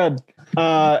was really good.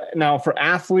 Now for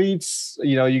athletes,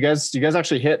 you guys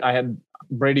actually hit. I had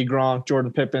Brady Gronk,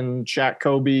 Jordan Pippen, Shaq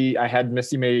Kobe. I had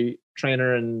Missy May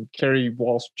Trainer and Kerry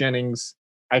Walsh Jennings.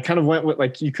 I kind of went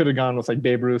with you could have gone with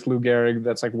Babe Ruth, Lou Gehrig.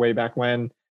 That's way back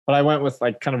when. But I went with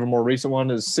kind of a more recent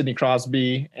one is Sidney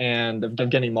Crosby and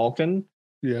Evgeny Malkin.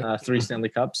 Yeah. 3 Stanley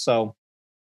Cups. So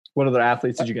what other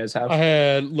athletes did you guys have? I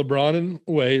had LeBron and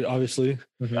Wade, obviously.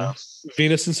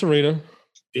 Venus and Serena.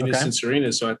 Venus and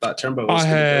Serena. So I thought Turnbow was I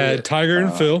gonna go had with- Tiger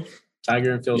and Phil.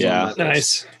 Tiger and Phil's on my list.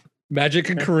 Nice. Magic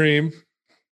and Kareem.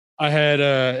 I had,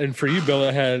 and for you, Bill,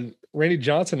 I had Randy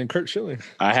Johnson and Kurt Schilling.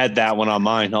 I had that one on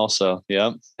mine also.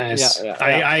 Yep. Nice. Yeah.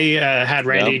 I had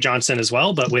Randy Johnson as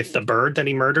well, but with the bird that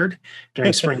he murdered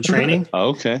during spring training.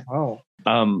 Okay. Oh.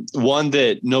 One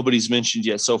that nobody's mentioned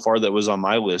yet so far that was on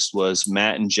my list was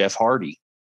Matt and Jeff Hardy,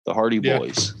 the Hardy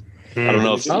Boys. I don't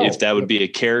know if that would be a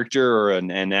character or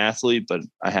an athlete, but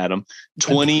I had them.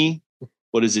 20,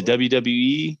 what is it,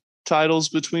 WWE titles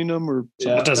between them? Or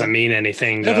That doesn't mean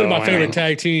anything. Definitely though. my favorite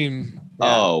tag team.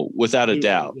 Oh, without a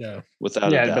doubt. Yeah.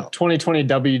 Without a doubt. But 2020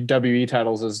 WWE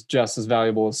titles is just as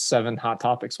valuable as 7 Hot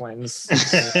Topics wins.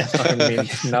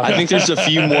 I think there's a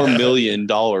few more $1 million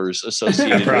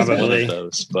associated with one of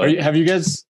those. But have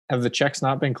the checks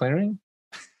not been clearing?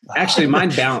 Actually, mine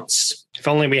bounced. If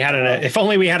only we had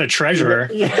a treasurer.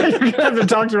 Yeah, you're gonna have to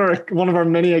talk to one of our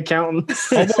many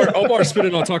accountants. Omar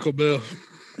spinning on Taco Bell.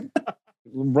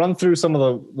 Run through some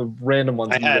of the random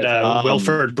ones. I had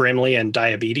Wilford Brimley and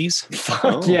diabetes.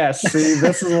 Fuck yes. See,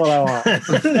 this is what I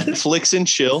want. Flicks and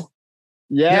Chill.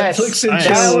 Yes. Yeah, Flicks and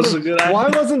Chill was a good idea. Why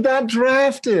wasn't that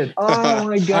drafted? Oh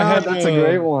my god, that's a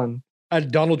great one. I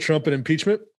had Donald Trump and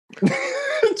impeachment.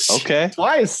 Okay.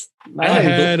 Twice. I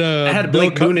had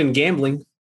Blake Boone in gambling.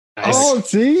 Nice. Oh,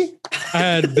 see? I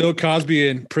had Bill Cosby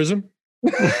in prison.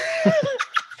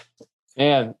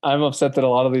 Man, I'm upset that a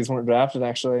lot of these weren't drafted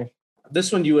actually.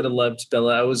 This one you would have loved,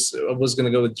 Bella. I was going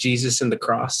to go with Jesus and the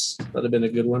Cross. That'd have been a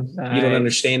good one. Nice. You don't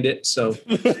understand it, so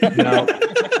No.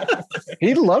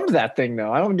 He loved that thing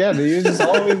though. I don't get it. He was just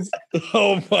always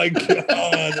Oh my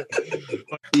god.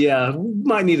 yeah, we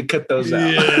might need to cut those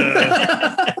out.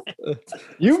 Yeah.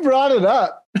 You brought it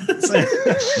up.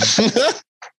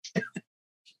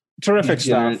 Terrific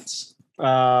stuff.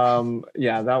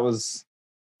 Yeah, that was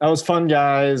fun,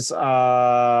 guys.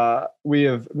 We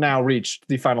have now reached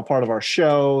the final part of our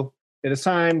show. It is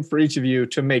time for each of you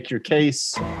to make your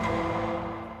case.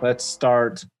 Let's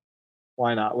start.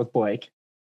 Why not with Blake?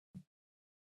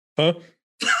 Huh?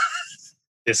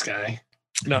 This guy.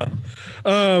 No.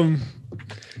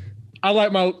 I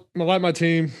like my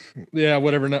team. Yeah,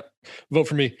 whatever. Not vote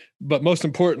for me. But most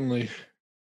importantly,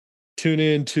 tune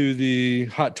in to the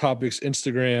Hot Topics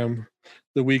Instagram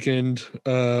the weekend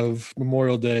of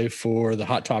Memorial Day for the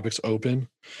Hot Topics Open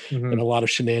and a lot of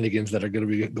shenanigans that are going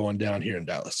to be going down here in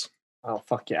Dallas. Oh,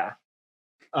 fuck yeah.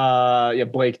 Yeah,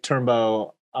 Blake,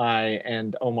 Turnbow, I,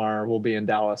 and Omar will be in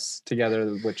Dallas together,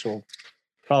 which will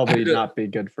probably not be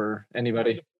good for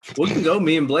anybody. We can go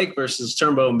me and Blake versus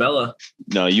Turnbow and Bella.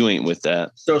 No, you ain't with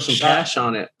that. Throw some cash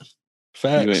on it.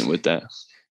 Facts. You ain't with that.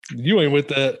 You ain't with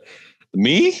that.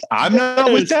 Me? I'm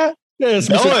not with that. Yes,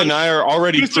 Bella and I are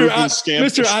already proven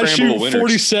Mr. I shoot winners.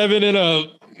 47 in a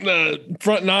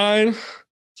front 9.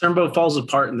 Turnbow falls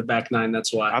apart in the back 9.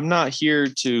 That's why. I'm not here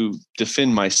to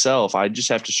defend myself. I just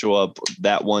have to show up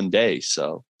that one day.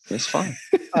 So It's fine.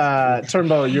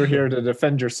 Turnbow, you're here to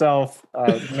defend yourself.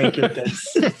 Make your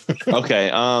case. Okay.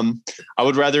 I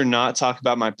would rather not talk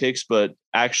about my picks, but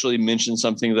actually mention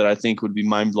something that I think would be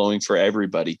mind blowing for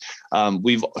everybody.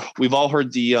 We've all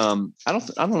heard the I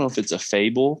don't know if it's a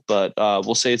fable, but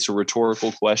we'll say it's a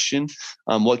rhetorical question.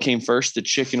 What came first, the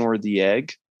chicken or the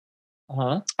egg?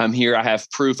 I'm here. I have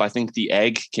proof. I think the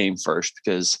egg came first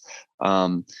because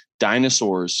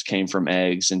dinosaurs came from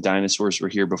eggs, and dinosaurs were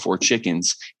here before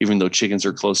chickens, even though chickens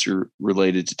are closer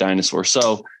related to dinosaurs.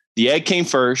 So the egg came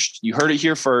first. You heard it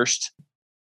here first.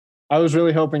 I was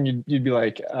really hoping you'd be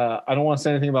like, I don't want to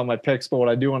say anything about my picks, but what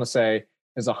I do want to say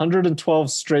is 112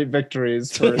 straight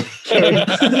victories for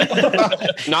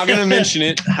Not going to mention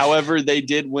it. However, they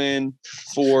did win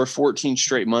for 14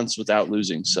 straight months without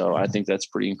losing. So I think that's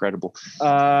pretty incredible.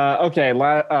 Okay.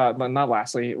 But not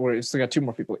lastly, we still got two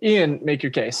more people. Ian, make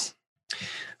your case.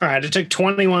 All right. It took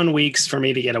 21 weeks for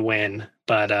me to get a win,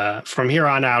 but from here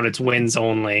on out, it's wins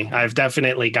only. I've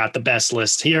definitely got the best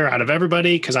list here out of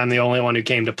everybody because I'm the only one who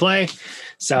came to play.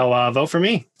 So vote for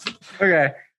me.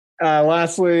 Okay.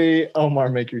 Lastly, Omar,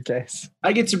 make your case.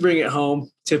 I get to bring it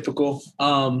home. Typical.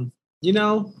 The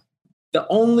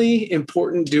only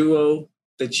important duo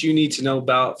that you need to know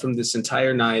about from this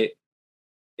entire night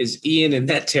is Ian and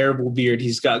that terrible beard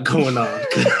he's got going on.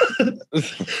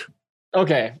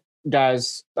 Okay,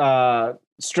 guys.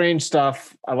 Strange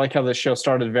stuff. I like how this show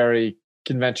started very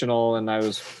conventional, and I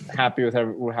was happy with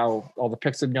how all the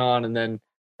picks had gone, and then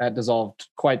that dissolved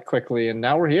quite quickly, and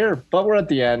now we're here, but we're at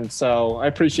the end. So I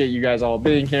appreciate you guys all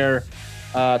being here.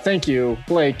 Thank you,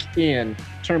 Blake, Ian,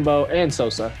 Turnbow, and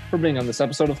Sosa for being on this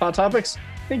episode of Hot Topics.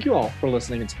 Thank you all for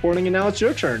listening and supporting. And now it's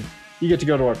your turn. You get to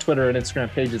go to our Twitter and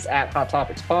Instagram pages at Hot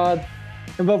Topics Pod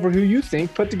and vote for who you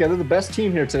think put together the best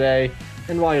team here today.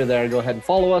 And while you're there, go ahead and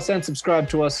follow us and subscribe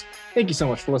to us. Thank you so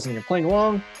much for listening and playing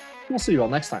along. We'll see you all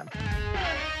next time.